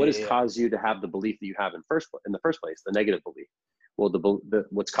 Because Right. what Yeah. has Yeah. caused you to have the belief that you have in the first place, the negative belief? Well,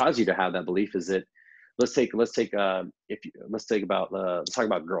 what's caused you to have that belief is that let's talk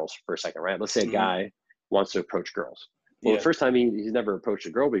about girls for a second, right? Let's say a guy wants to approach girls. Well, the first time he's never approached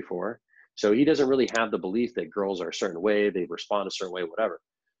a girl before, so he doesn't really have the belief that girls are a certain way, they respond a certain way, whatever.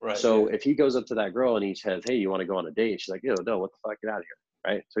 Right. So if he goes up to that girl and he says, "Hey, you want to go on a date?" She's like, "Ew, no, what the fuck, get out of here,"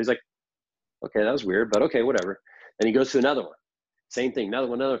 right? So he's like, "Okay, that was weird, but okay, whatever." Then he goes to another one, same thing,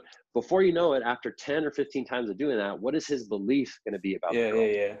 another. Before you know it, after 10 or 15 times of doing that, what is his belief going to be about the girl?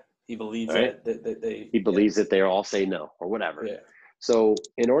 Yeah. He believes right? that they. He believes that they all say no or whatever. Yeah. So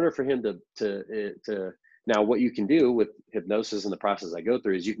in order for him to now, what you can do with hypnosis and the process I go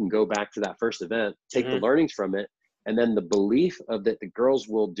through is you can go back to that first event, take the learnings from it, and then the belief of that the girls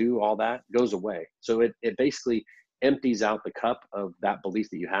will do all that goes away. So it basically empties out the cup of that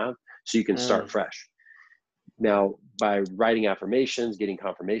belief that you have, so you can start fresh. Now, by writing affirmations, getting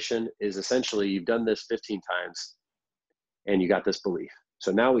confirmation is essentially you've done this 15 times and you got this belief.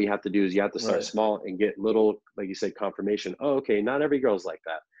 So now what you have to do is you have to start small and get little, like you said, confirmation. Oh, okay, not every girl's like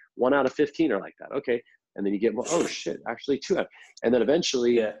that. 1 out of 15 are like that. Okay. And then you get more, oh shit, actually 2 out. And then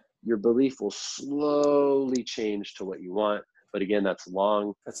eventually your belief will slowly change to what you want. But again, that's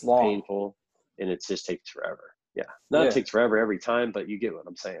long, painful, and it just takes forever. Yeah. Not it takes forever every time, but you get what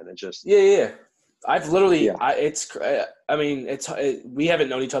I'm saying. It just. Yeah. I've literally, we haven't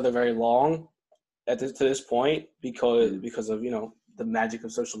known each other very long to this point because of, the magic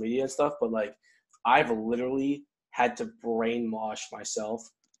of social media and stuff. But like, I've literally had to brainwash myself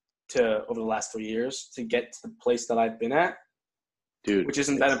over the last 3 years to get to the place that I've been at. Dude, which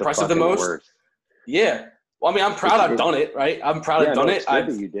isn't that impressive the most. Worst. Yeah. Well, I mean, I'm proud I've done it, right? I'm proud I've done it.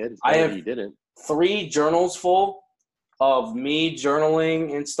 You did. I have you didn't. 3 journals full of me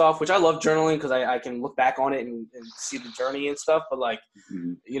journaling and stuff, which I love journaling because I can look back on it and see the journey and stuff. But like,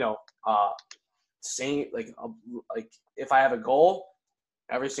 saying like if I have a goal,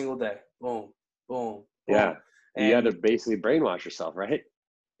 every single day, boom, boom, boom. Yeah. And you had to basically brainwash yourself, right?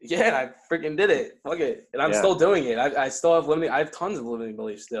 Yeah, and I freaking did it. Fuck it. And I'm still doing it. I still have I have tons of limiting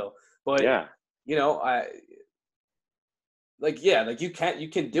beliefs still. But you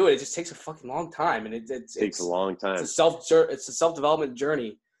can do it. It just takes a fucking long time, and it takes a long time. It's a self-development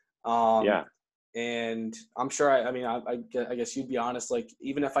journey. And I'm sure I guess you'd be honest, like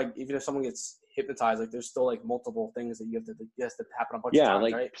even if someone gets hypnotized, like there's still like multiple things that has to happen a bunch of times,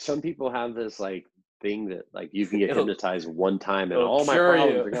 like right? some people have this like thing that like you can get hypnotized one time and all my cure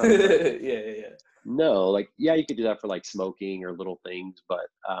problems are gone. Yeah. No, like you could do that for like smoking or little things, but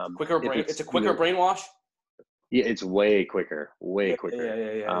it's a quicker brainwash. Yeah, it's way quicker.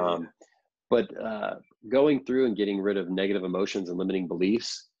 Yeah. But going through and getting rid of negative emotions and limiting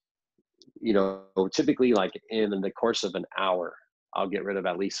beliefs, typically like in the course of an hour, I'll get rid of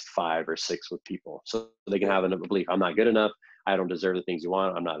at least 5 or 6 with people, so they can have a belief: I'm not good enough. I don't deserve the things you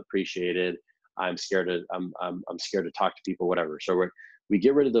want. I'm not appreciated. I'm scared to talk to people, whatever. So we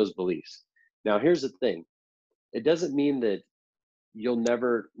get rid of those beliefs. Now, here's the thing. It doesn't mean that you'll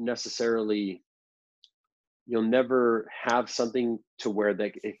never have something to where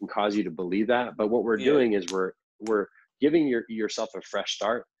that it can cause you to believe that. But what we're doing is we're giving yourself a fresh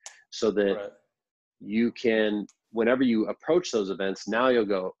start so that you can, whenever you approach those events, now you'll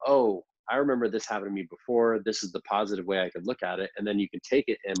go, oh, I remember this happened to me before. This is the positive way I could look at it. And then you can take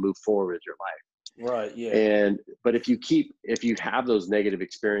it and move forward with your life. Right. Yeah. But if you have those negative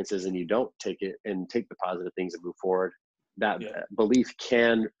experiences and you don't take it and take the positive things and move forward, that belief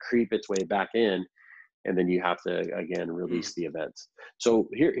can creep its way back in. And then you have to, again, release the events. So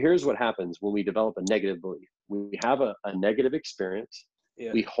here's what happens when we develop a negative belief. We have a negative experience.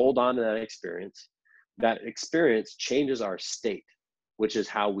 Yeah. We hold on to that experience. That experience changes our state, which is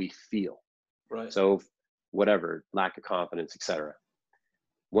how we feel. Right. So whatever, lack of confidence, etc.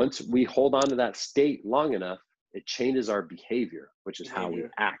 Once we hold on to that state long enough, it changes our behavior, which is how we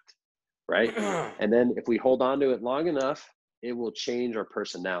act, right? And then if we hold on to it long enough, it will change our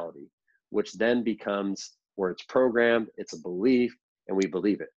personality, which then becomes where it's programmed, it's a belief, and we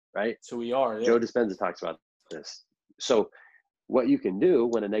believe it, right? So we are. Yeah. Joe Dispenza talks about this. So what you can do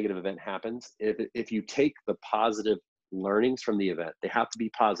when a negative event happens, if you take the positive learnings from the event, they have to be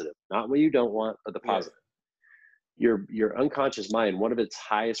positive, not what you don't want, but the positive. Your unconscious mind, one of its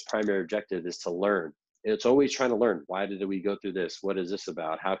highest primary objective is to learn. It's always trying to learn. Why did we go through this? What is this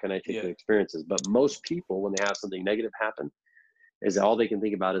about? How can I take the experiences? But most people, when they have something negative happen, is all they can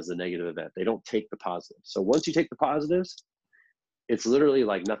think about is the negative event. They don't take the positives. So once you take the positives, It's literally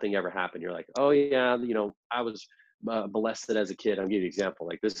like nothing ever happened. You're like, oh yeah, I was molested as a kid. I'll give you an example.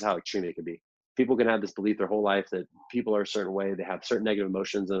 Like, this is how extreme it can be. People can have this belief their whole life that people are a certain way. They have certain negative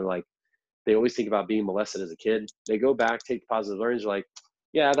emotions, and they're like, they always think about being molested as a kid. They go back, take positive learnings, like,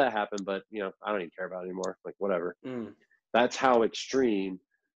 yeah, that happened, but I don't even care about it anymore. Like, whatever. That's how extreme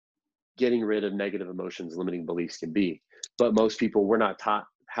getting rid of negative emotions, limiting beliefs can be. But most people, we're not taught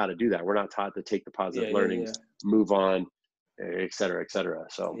how to do that. We're not taught to take the positive learnings, move on, et cetera, et cetera.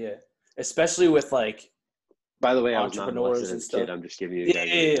 So especially with like, by the way, I was not entrepreneurs molested and as a stuff. kid. I'm just giving you guys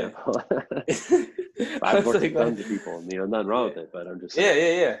an example. I've worked with tons of people, nothing wrong with it, but I'm just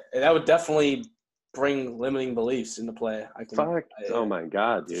saying. And that would definitely bring limiting beliefs into play. Oh my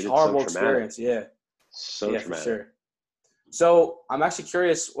God, dude. It's It's horrible so traumatic. experience. So traumatic. For sure. So I'm actually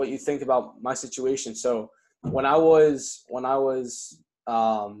curious what you think about my situation. So when I was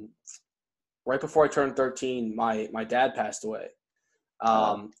right before I turned 13, my dad passed away.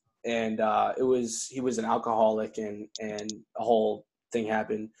 And he was an alcoholic, and a whole thing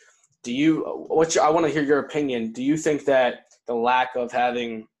happened. I want to hear your opinion. Do you think that the lack of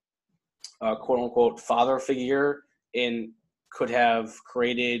having a quote unquote father figure could have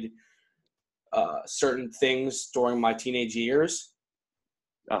created certain things during my teenage years?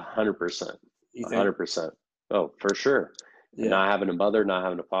 100%. 100%. Oh, for sure. And not having a mother, not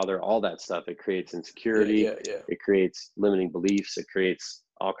having a father, all that stuff, it creates insecurity. It creates limiting beliefs. It creates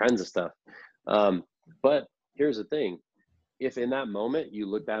all kinds of stuff. But here's the thing. If in that moment you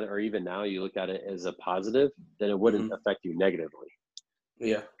looked at it, or even now you look at it as a positive, then it wouldn't affect you negatively.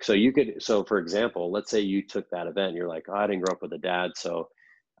 Yeah. So for example, let's say you took that event, you're like, oh, I didn't grow up with a dad, so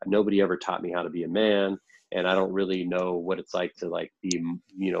nobody ever taught me how to be a man, and I don't really know what it's like to like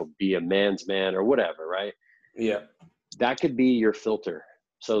be a man's man or whatever, right? Yeah. That could be your filter.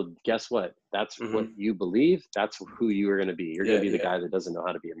 So guess what? That's what you believe. That's who you are going to be. You're going to be the guy that doesn't know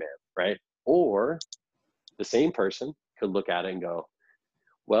how to be a man, right? Or the same person could look at it and go,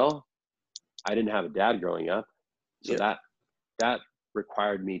 well, I didn't have a dad growing up, so that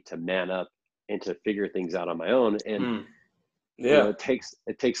required me to man up and to figure things out on my own. And it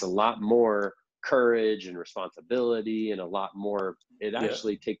takes a lot more courage and responsibility, and a lot more. It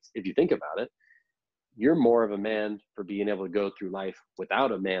actually takes, if you think about it, you're more of a man for being able to go through life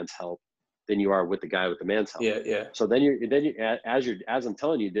without a man's help than you are with the guy with the man's help. So then as I'm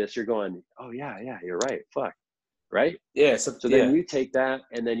telling you this, you're going, oh yeah, you're right. Fuck. Right. Yeah. So then you take that,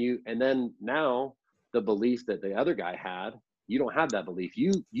 and then now the belief that the other guy had, you don't have that belief.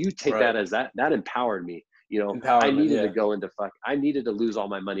 You take that as that empowered me. I needed to go into I needed to lose all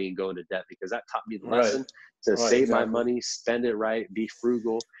my money and go into debt, because that taught me the lesson to save my money, spend it right, be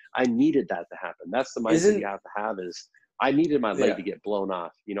frugal. I needed that to happen. That's the mindset you have to have. Is I needed my leg to get blown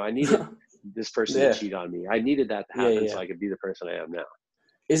off. I needed this person to cheat on me. I needed that to happen so I could be the person I am now.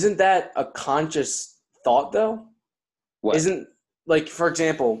 Isn't that a conscious thought though? What? Isn't, like, for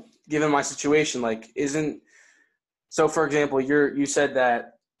example, given my situation, so for example, you said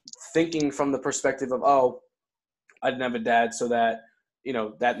that thinking from the perspective of, oh, I didn't have a dad, so that,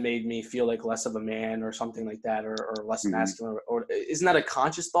 that made me feel like less of a man or something like that, or less masculine, or isn't that a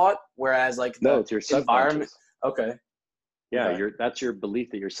conscious thought? Whereas no, it's your environment. Okay. Yeah. That's your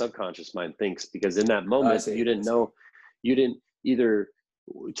belief that your subconscious mind thinks, because in that moment you didn't know,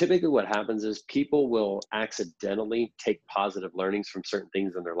 typically what happens is people will accidentally take positive learnings from certain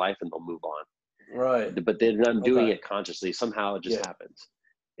things in their life and they'll move on. Right. But they're not doing it consciously. Somehow it just happens.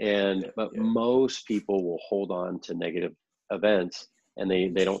 But most people will hold on to negative events, and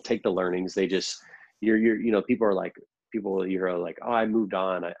they don't take the learnings. They just, people are like, oh, I moved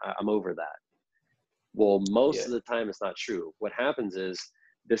on. I'm over that. Well, most of the time it's not true. What happens is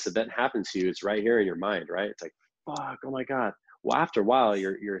this event happens to you. It's right here in your mind, right? It's like, fuck, oh my God. Well, after a while,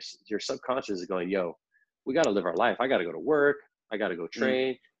 your subconscious is going, yo, we got to live our life. I got to go to work. I got to go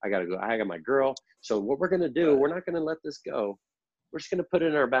train. I got my girl. So what we're going to do, we're not going to let this go. We're just going to put it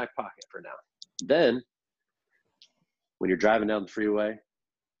in our back pocket for now. Then when you're driving down the freeway,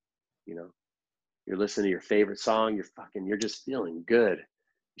 you're listening to your favorite song, you're just feeling good.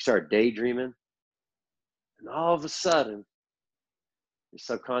 You start daydreaming, and all of a sudden your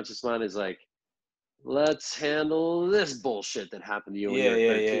subconscious mind is like, let's handle this bullshit that happened to you when you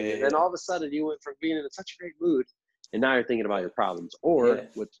were 13. And then all of a sudden you went from being in such a great mood, and now you're thinking about your problems. Or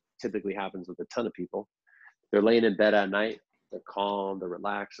what typically happens with a ton of people, they're laying in bed at night, they're calm, they're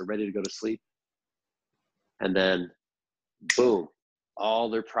relaxed, they're ready to go to sleep. And then boom, all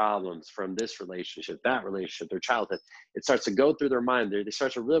their problems from this relationship, that relationship, their childhood, it starts to go through their mind. They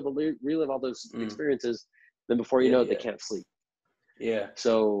start to relive all those experiences. Then before you know it, they can't sleep. Yeah.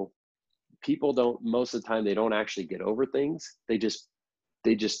 So people don't, most of the time, they don't actually get over things. They just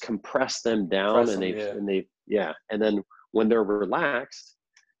compress them down, and and then when they're relaxed,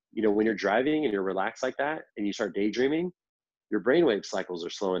 when you're driving and you're relaxed like that and you start daydreaming, your brainwave cycles are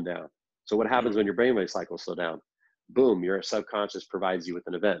slowing down. So what happens when your brainwave cycles slow down? Boom, your subconscious provides you with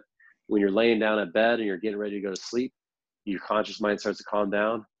an event. When you're laying down at bed and you're getting ready to go to sleep, your conscious mind starts to calm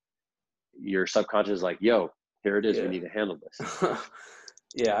down. Your subconscious is like, yo, here it is. We need to handle this.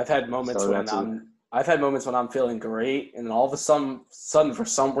 Yeah, I've had moments when I'm feeling great, and then all of a sudden, for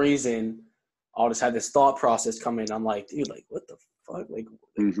some reason, I'll just have this thought process come in. I'm like, dude, like, what the fuck? Like,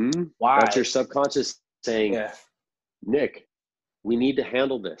 why? That's your subconscious saying, Nick, we need to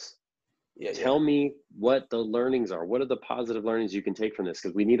handle this. Tell me what the learnings are. What are the positive learnings you can take from this?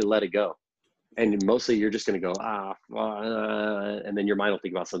 Because we need to let it go. And mostly you're just going to go, and then your mind will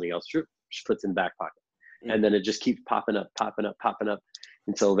think about something else. Just puts in the back pocket. And then it just keeps popping up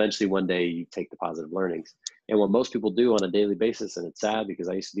until eventually one day you take the positive learnings. And what most people do on a daily basis, and it's sad because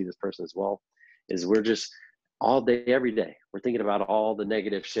I used to be this person as well, is we're just all day, every day, we're thinking about all the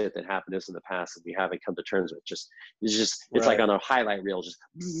negative shit that happened to us in the past that we haven't come to terms with. It's like on a highlight reel, just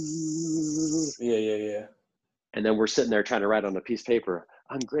and then we're sitting there trying to write on a piece of paper,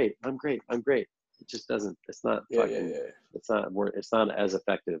 I'm great. It just doesn't, it's not it's not as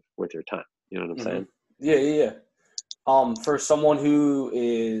effective with your time. You know what I'm saying? For someone who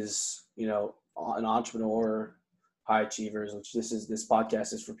is, an entrepreneur, high achievers, which this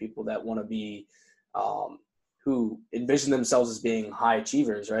podcast is for people that want to be, who envision themselves as being high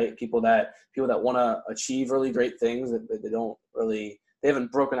achievers, right? People that want to achieve really great things that they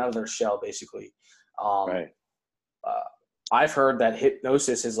haven't broken out of their shell, basically. I've heard that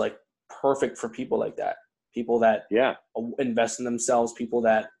hypnosis is like perfect for people like that. People that invest in themselves, people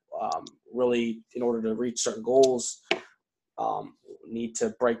that really, in order to reach certain goals, need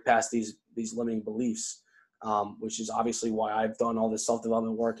to break past these limiting beliefs, which is obviously why I've done all this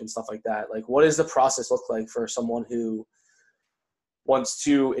self-development work and stuff like that. Like, what does the process look like for someone who wants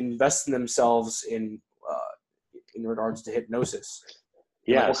to invest in themselves in regards to hypnosis?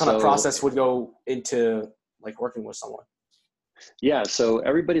 What kind of process would go into like working with someone? Yeah, so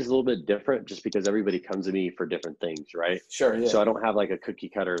everybody's a little bit different just because everybody comes to me for different things, right? Sure, yeah. So I don't have like a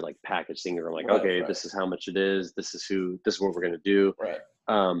cookie cutter like package thing where I'm like, this is how much it is, this is what we're gonna do. Right.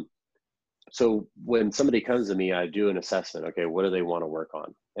 So when somebody comes to me, I do an assessment. Okay, what do they want to work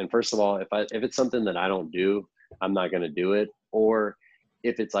on? And first of all, if it's something that I don't do, I'm not gonna do it. Or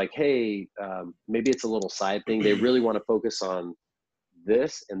if it's like, hey, maybe it's a little side thing, they really want to focus on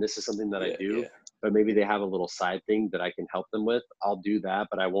this, and this is something that I do. But maybe they have a little side thing that I can help them with, I'll do that,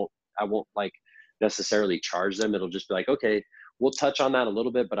 but I won't like necessarily charge them. It'll just be like, okay, we'll touch on that a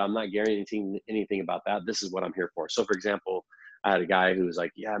little bit, but I'm not guaranteeing anything about that. This is what I'm here for. So for example, I had a guy who was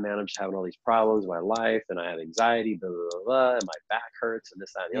like, yeah, man, I'm just having all these problems in my life, and I have anxiety, blah, blah, blah, and my back hurts and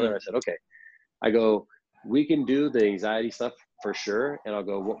this, that, and the other. I said, okay. I go, we can do the anxiety stuff for sure. And I'll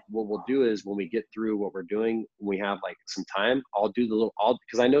go, what we'll do is when we get through what we're doing, when we have like some time, I'll do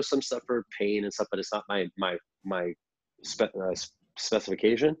because I know some stuff for pain and stuff, but it's not my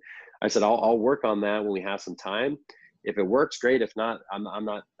specification. I said, I'll work on that when we have some time. If it works, great. If not, I'm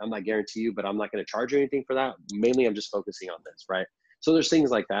not guarantee you, but I'm not going to charge you anything for that. Mainly I'm just focusing on this. Right. So there's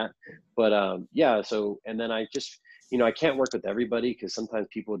things like that, but so, and then I just, I can't work with everybody because sometimes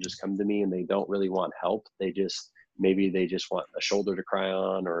people just come to me and they don't really want help. Maybe they just want a shoulder to cry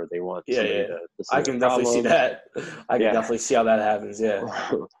on, or they want somebody to I can definitely see that. I can definitely see how that happens. Yeah.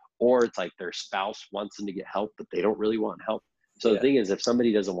 Or it's like their spouse wants them to get help, but they don't really want help. So the thing is, if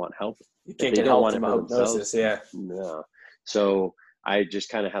somebody doesn't want help, you can't get help from hypnosis. No. So I just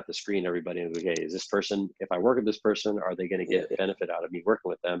kind of have to screen everybody and go, okay, is this person, if I work with this person, are they going to get benefit out of me working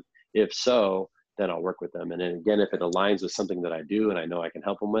with them? If so, then I'll work with them. And then again, if it aligns with something that I do and I know I can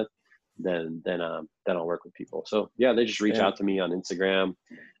help them with, then I'll work with people. So they just reach out to me on Instagram.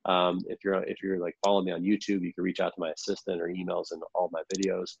 If you're like following me on YouTube, you can reach out to my assistant or emails and all my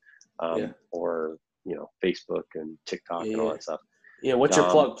videos, or Facebook and TikTok and all that stuff. Yeah, what's your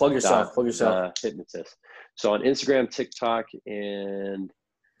plug? Plug yourself. Hypnotist. So on Instagram, TikTok, and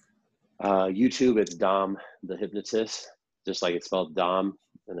YouTube, it's Dom the Hypnotist, just like it's spelled Dom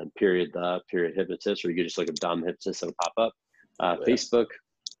and then period hypnotist, or you can just look at Dom Hypnotist, it'll pop up.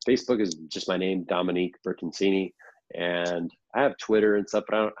 Facebook is just my name, Dominique Bertoncini, and I have Twitter and stuff,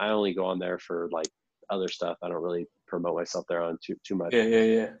 but I only go on there for like other stuff. I don't really promote myself there on too much.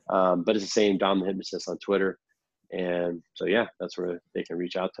 But it's the same, Dom the Hypnotist on Twitter. And so, that's where they can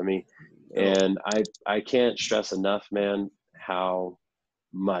reach out to me. And I can't stress enough, man, how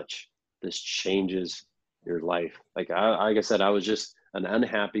much this changes your life. Like I said, I was just an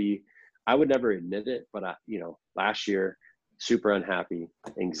unhappy, I would never admit it, but last year, super unhappy,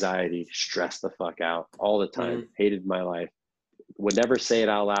 anxiety, stressed the fuck out all the time, hated my life, would never say it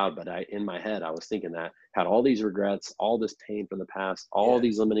out loud, but in my head, I was thinking that, had all these regrets, all this pain from the past, all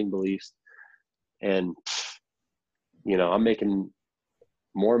these limiting beliefs. And, I'm making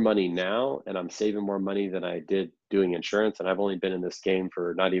more money now, and I'm saving more money than I did doing insurance. And I've only been in this game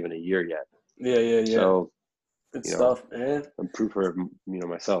for not even a year yet. Yeah. So, good stuff, man. I'm proof of,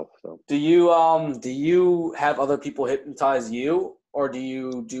 myself. So do you have other people hypnotize you, or do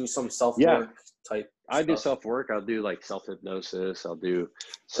you do some self-work type I do stuff? self-work. I'll do like self-hypnosis. I'll do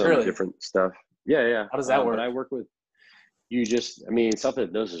some different stuff. Yeah. How does that work? But I work with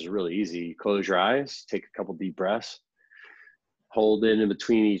self-hypnosis is really easy. You close your eyes, take a couple deep breaths, hold in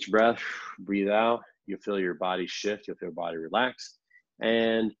between each breath, breathe out. You'll feel your body shift. You'll feel your body relax.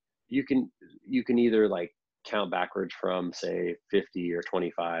 And you can either like count backwards from say 50 or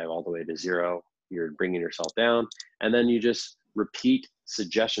 25 all the way to 0. You're bringing yourself down. And then you just repeat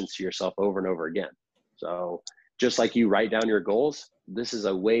suggestions to yourself over and over again. So just like you write down your goals, this is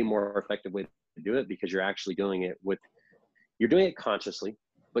a way more effective way to do it, because you're actually doing it you're doing it consciously,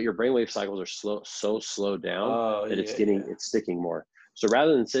 but your brainwave cycles are so slowed down that it's sticking more. So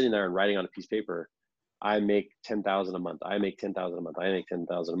rather than sitting there and writing on a piece of paper, I make 10,000 a month. I make 10,000 a month. I make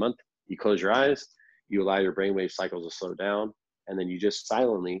 10,000 a month. You close your eyes, you allow your brainwave cycles to slow down, and then you just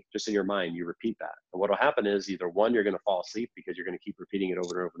silently, just in your mind, you repeat that. And what will happen is either one, you're going to fall asleep because you're going to keep repeating it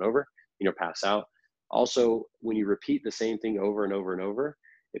over and over and over, and you'll pass out. Also, when you repeat the same thing over and over and over,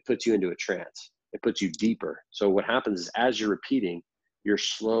 it puts you into a trance. It puts you deeper. So what happens is as you're repeating, you're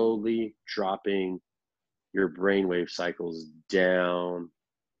slowly dropping your brainwave cycles down,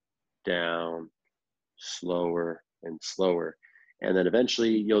 slower and slower. And then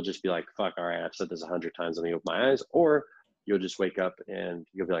eventually you'll just be like, fuck, all right, I've said this 100 times, let me open my eyes. Or you'll just wake up and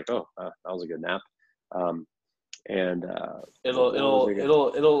you'll be like, oh, that was a good nap.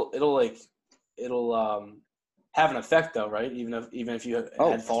 It'll have an effect though, right? Even if you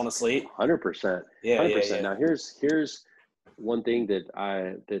had fallen asleep. 100%. Yeah. 100%. Now here's one thing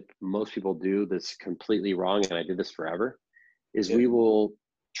that most people do that's completely wrong, and I did this forever, is we will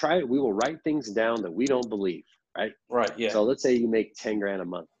write things down that we don't believe, right? Right, yeah. So let's say you make 10 grand a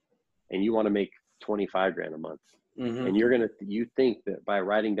month and you want to make 25 grand a month. And you think that by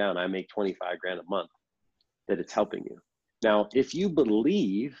writing down, I make 25 grand a month, that it's helping you. Now, if you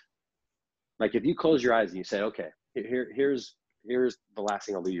believe, like if you close your eyes and you say, okay, here's the last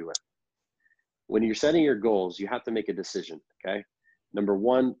thing I'll leave you with. When you're setting your goals, you have to make a decision, okay? Number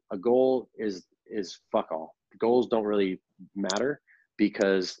one, a goal is fuck all. Goals don't really matter,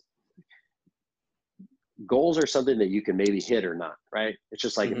 because goals are something that you can maybe hit or not, right? It's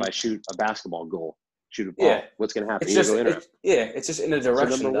just like if I shoot a basketball goal, shoot a ball, what's going to happen? It's just in a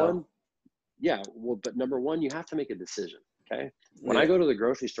direction. So number one, you have to make a decision, okay? When I go to the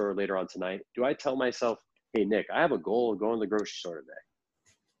grocery store later on tonight, do I tell myself, hey, Nick, I have a goal of going to the grocery store today?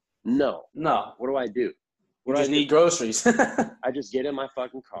 No. What do I do? You just need groceries. I just get in my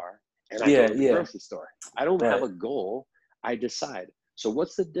fucking car and I go to the grocery store. I don't have a goal. I decide. So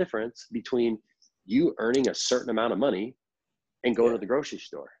what's the difference between you earning a certain amount of money and going to the grocery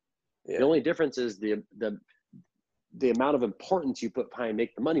store? The only difference is the amount of importance you put behind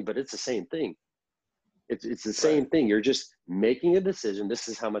make the money, but it's the same thing. It's the same thing. You're just making a decision. This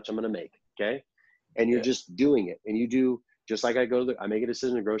is how much I'm going to make. Okay. And you're just doing it. And you do, just like I make a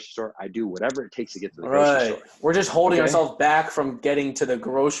decision in the grocery store. I do whatever it takes to get to the grocery store. We're just holding ourselves back from getting to the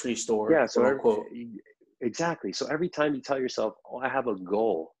grocery store. Yeah. So exactly. So every time you tell yourself, oh, I have a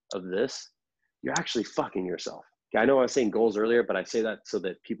goal of this, you're actually fucking yourself. I know I was saying goals earlier, but I say that so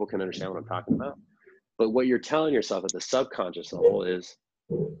that people can understand what I'm talking about. But what you're telling yourself at the subconscious level is,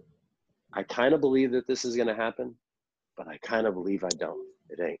 I kind of believe that this is going to happen, but I kind of believe I don't.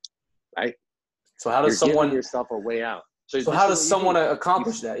 It ain't. Right? So how does someone giving yourself a way out? So how does someone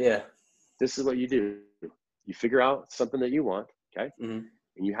accomplish that? Yeah. This is what you do. You figure out something that you want, okay? And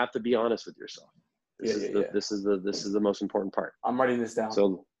you have to be honest with yourself. This is the most important part. I'm writing this down.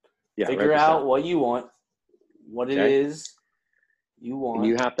 So figure out what you want, what it is you want. And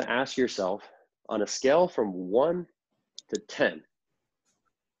you have to ask yourself, on a scale from 1 to 10,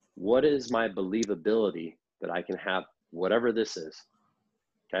 what is my believability that I can have whatever this is?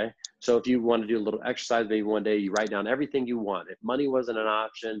 Okay. So if you want to do a little exercise, maybe one day you write down everything you want. If money wasn't an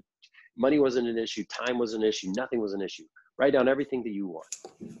option, money wasn't an issue, time was an issue, nothing was an issue. Write down everything that you want.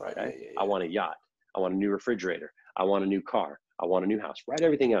 Right. Okay? I want a yacht. I want a new refrigerator. I want a new car. I want a new house. Write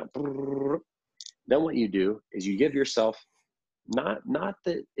everything out. Then what you do is you give yourself, not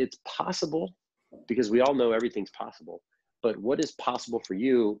that it's possible, because we all know everything's possible, but what is possible for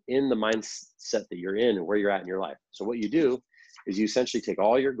you in the mindset that you're in and where you're at in your life. So what you do is you essentially take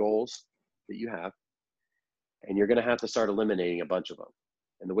all your goals that you have, and you're going to have to start eliminating a bunch of them.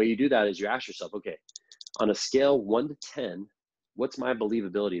 And the way you do that is you ask yourself, okay, on a scale 1 to 10, what's my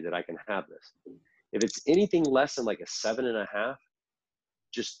believability that I can have this? If it's anything less than like a 7.5,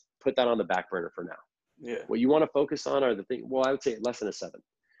 just put that on the back burner for now. Yeah. What you want to focus on are the things, well, I would say less than a 7.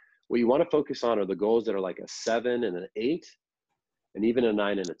 What you want to focus on are the goals that are like a 7 and an 8 and even a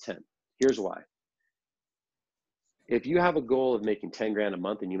 9 and a 10. Here's why. If you have a goal of making 10 grand a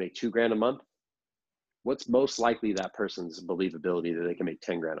month and you make 2 grand a month, what's most likely that person's believability that they can make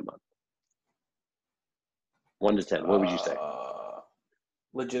 10 grand a month? 1 to 10. What would you say?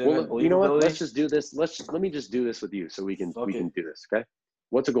 Legitimate believability. You know what? Let's just do this. Let me just do this with you so we can do this. Okay.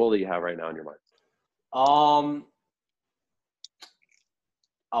 What's a goal that you have right now in your mind?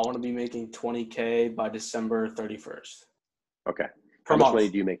 I want to be making $20K by December 31st. Okay. Per How month. much money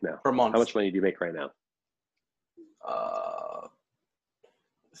do you make now? Per month. How much money do you make right now?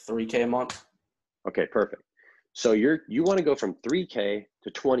 $3K a month. Okay, perfect. So you want to go from 3K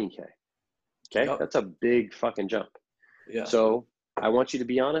to 20K. Okay, Yep. That's a big fucking jump. Yeah. So I want you to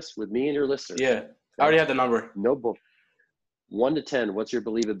be honest with me and your listeners. Yeah. I already have the number. No bull. 1 to 10. What's your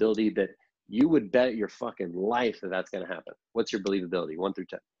believability that you would bet your fucking life that that's going to happen? What's your believability? 1 through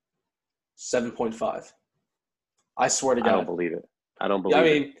 10. 7.5. I swear to God. I don't believe it. I don't believe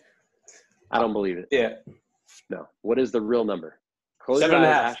it. I don't believe it. Yeah. No. What is the real number? Close 7.5. your eyes.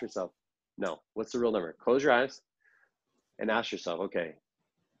 Ask yourself. No. What's the real number? Close your eyes and ask yourself, okay,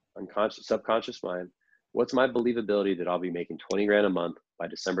 unconscious, subconscious mind, what's my believability that I'll be making 20 grand a month by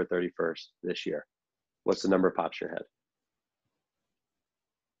December 31st this year? What's the number pops your head?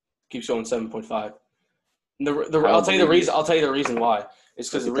 Keeps going 7.5. I'll tell you the reason why. It's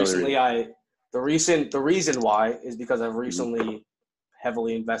because the reason why is because I've recently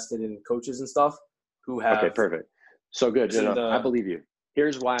heavily invested in coaches and stuff who have. Okay, perfect. So good. I believe you.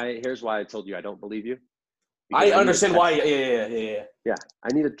 Here's why I told you I don't believe you. I understand why. Yeah. Yeah,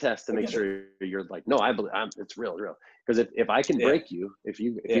 I need a test to make sure you're like, no, I believe it's real. Because if I can break you, if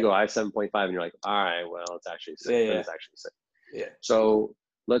you go, I have 7.5 and you're like, all right, well, it's actually 6. It's actually 6. Yeah. So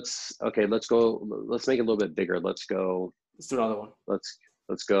let's make it a little bit bigger. Let's do another one.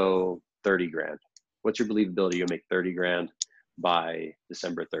 Let's go 30 grand. What's your believability you'll make 30 grand by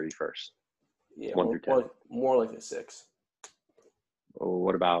December 31st? Yeah, 1 through 10. More like a 6. Oh,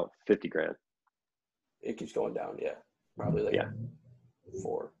 what about 50 grand? It keeps going down. Yeah. Probably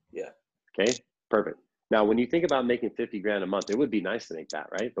 4. Yeah. Okay, perfect. Now, when you think about making 50 grand a month, it would be nice to make that,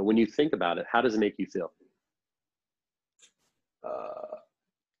 right? But when you think about it, how does it make you feel?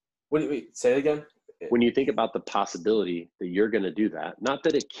 Say it again? When you think about the possibility that you're going to do that, not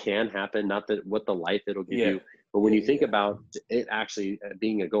that it can happen, not that what the life it'll give you, but when you think about it actually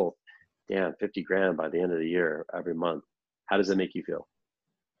being a goal, damn, 50 grand by the end of the year, every month, how does it make you feel?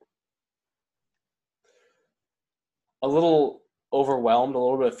 A little overwhelmed, a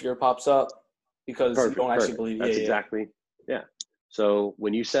little bit of fear pops up because you don't actually believe. That's exactly. So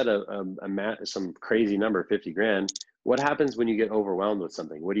when you set some crazy number, 50 grand, what happens when you get overwhelmed with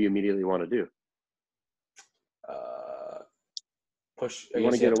something? What do you immediately want to do? You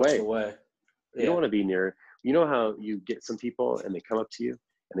want to get away. You don't want to be near. You know how you get some people and they come up to you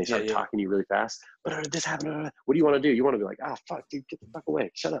and they start talking to you really fast. But this happened. What do you want to do? You want to be like, fuck, dude, get the fuck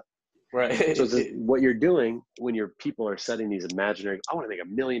away. Shut up. Right. So what you're doing when your people are setting these imaginary, I want to make $1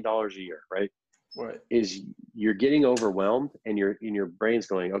 million a year, right? Right. Is you're getting overwhelmed and your brain's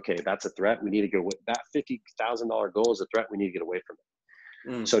going, okay, that's a threat. We need to go with that $50,000 goal is a threat. We need to get away from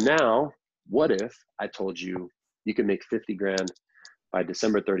it. So now, what if I told you you can make 50 grand by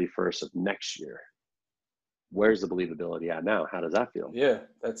December 31st of next year? Where's the believability at now? How does that feel? Yeah,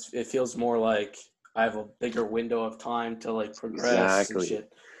 it feels more like I have a bigger window of time to like progress and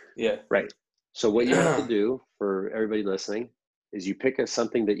shit. Yeah. Right. So what you have to do for everybody listening is you pick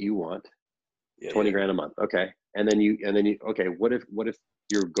something that you want, 20 grand a month. Okay. And then you, okay, what if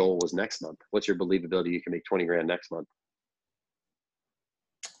your goal was next month? What's your believability you can make 20 grand next month?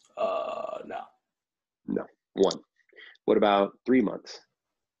 No. 1. What about 3 months?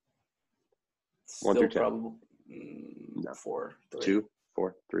 Still 1 through 10. Probably, No. 4, 3. 2,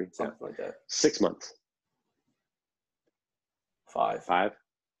 4, 3. Something like that. 6 months. 5. 5.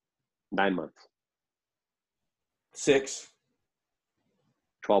 9 months. 6.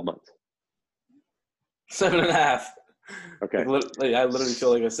 12 months. 7.5. Okay. I literally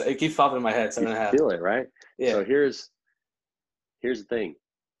feel like it keeps popping in my head. 7.5. You feel it, right? Yeah. So here's the thing.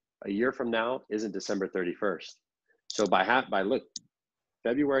 A year from now isn't December 31st. So by look,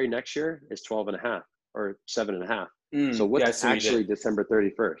 February next year is 12.5 or 7.5. So Yeah, I what's see what you actually did. December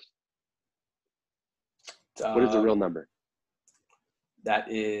 31st? What is the real number? That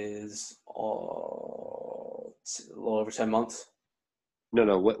is it's a little over 10 months.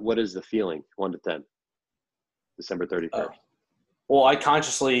 No. What is the feeling? 1 to 10. December 31st. Well, I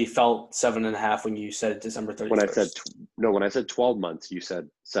consciously felt 7.5 when you said December 31st. When I said 12 months, you said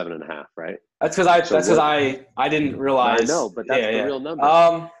 7.5, right? That's because I didn't realize. I know, but that's the real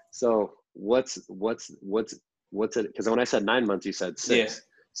number. So what's it? Because when I said 9 months, you said 6. Yeah.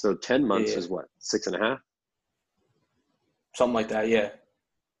 So 10 months is what? 6.5? Something like that. Yeah.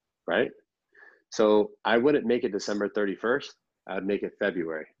 Right. So I wouldn't make it December 31st. I would make it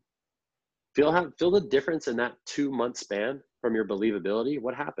February. Feel the difference in that 2-month span from your believability.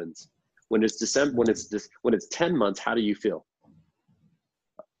 What happens when it's December? When it's 10 months? How do you feel?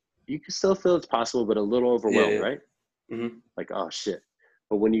 You can still feel it's possible, but a little overwhelmed, right? Mm-hmm. Like, oh shit.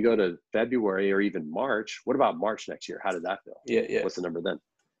 But when you go to February or even March, what about March next year? How did that feel? Yeah. What's the number then?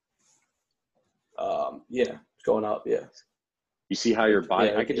 Yeah, it's going up. Yeah. You see how your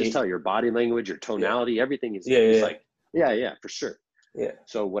body? I can just tell your body language, your tonality, everything is. Like, yeah, for sure. Yeah.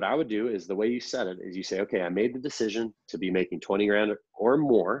 So what I would do is the way you said it is you say, okay, I made the decision to be making 20 grand or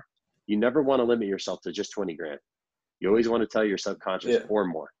more. You never want to limit yourself to just 20 grand. You always want to tell your subconscious or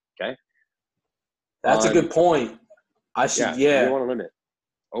more. Okay. That's a good point. I should, You don't want to limit.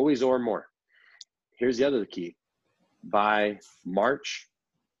 Always or more. Here's the other key. By March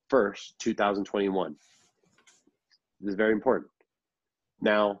 1st, 2021. This is very important.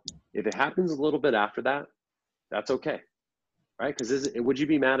 Now, if it happens a little bit after that, that's okay. Right? Because would you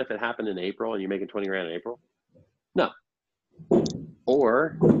be mad if it happened in April and you're making 20 grand in April? No.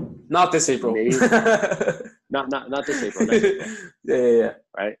 Or not this April. Maybe, not this April. Next April. Yeah.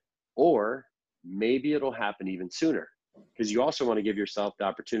 Right? Or maybe it'll happen even sooner, because you also want to give yourself the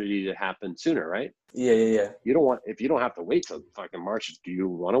opportunity to happen sooner, right? Yeah. If you don't have to wait till fucking March, do you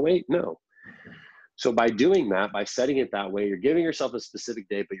want to wait? No. So by doing that, by setting it that way, you're giving yourself a specific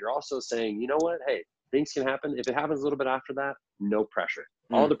date, but you're also saying, you know what? Hey, things can happen. If it happens a little bit after that, no pressure.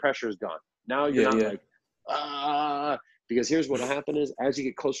 All the pressure is gone. Now you're not like, because here's what will happen is as you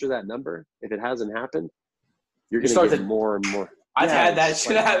get closer to that number, if it hasn't happened, you're going to get more and more. I've had that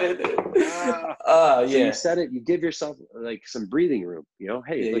shit happen. So you set it, you give yourself like some breathing room,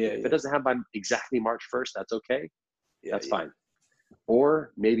 hey, if it doesn't happen by exactly March 1st, that's okay. That's fine.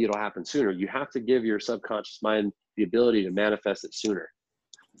 Or maybe it'll happen sooner. You have to give your subconscious mind the ability to manifest it sooner.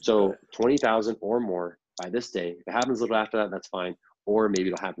 So 20,000 or more by this day. If it happens a little after that, that's fine. Or maybe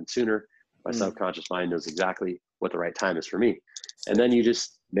it'll happen sooner. My subconscious mind knows exactly what the right time is for me. And then you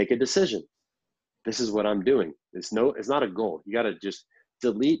just make a decision. This is what I'm doing. It's not a goal. You got to just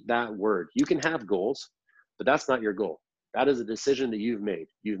delete that word. You can have goals, but that's not your goal. That is a decision that you've made.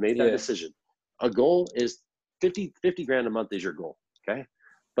 You've made that decision. A goal is 50 grand a month is your goal. Okay.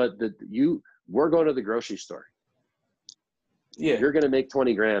 But we're going to the grocery store. Yeah. You're going to make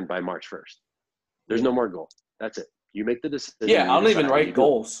 20 grand by March 1st. There's no more goal. That's it. You make the decision. Yeah. I don't even write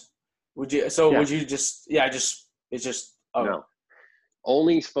goals. Would you just, it's just, no,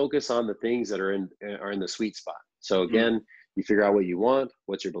 only focus on the things that are in the sweet spot. So again, you figure out what you want.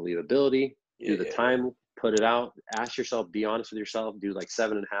 What's your believability? Do the time, put it out, ask yourself, be honest with yourself, do like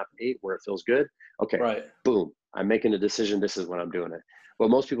 7.5, 8 where it feels good. Okay. Right. Boom. I'm making a decision. This is when I'm doing it. What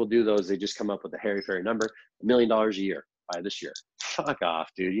most people do though, is they just come up with a hairy fairy number, $1 million a year by this year. Fuck off,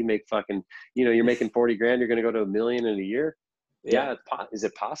 dude. You make fucking, you're making 40 grand. You're going to go to $1 million in a year. Yeah. Is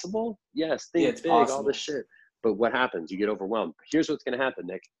it possible? Yes. Think big, possible. All this shit. But what happens? You get overwhelmed. Here's what's going to happen,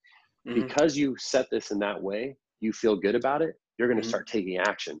 Nick. Because you set this in that way, you feel good about it. You're going to start taking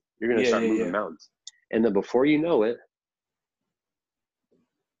action. You're going to start moving mountains. And then before you know it,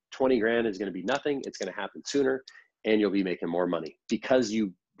 20 grand is going to be nothing. It's going to happen sooner and you'll be making more money because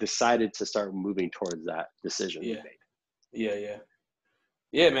you decided to start moving towards that decision you made.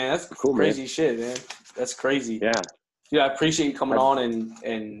 Yeah, man. That's cool, crazy shit, man. That's crazy. Yeah. I appreciate you coming on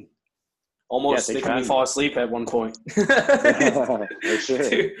and almost making me fall asleep at one point. For sure.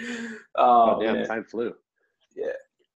 Dude. Oh, damn, man. time flew. Yeah.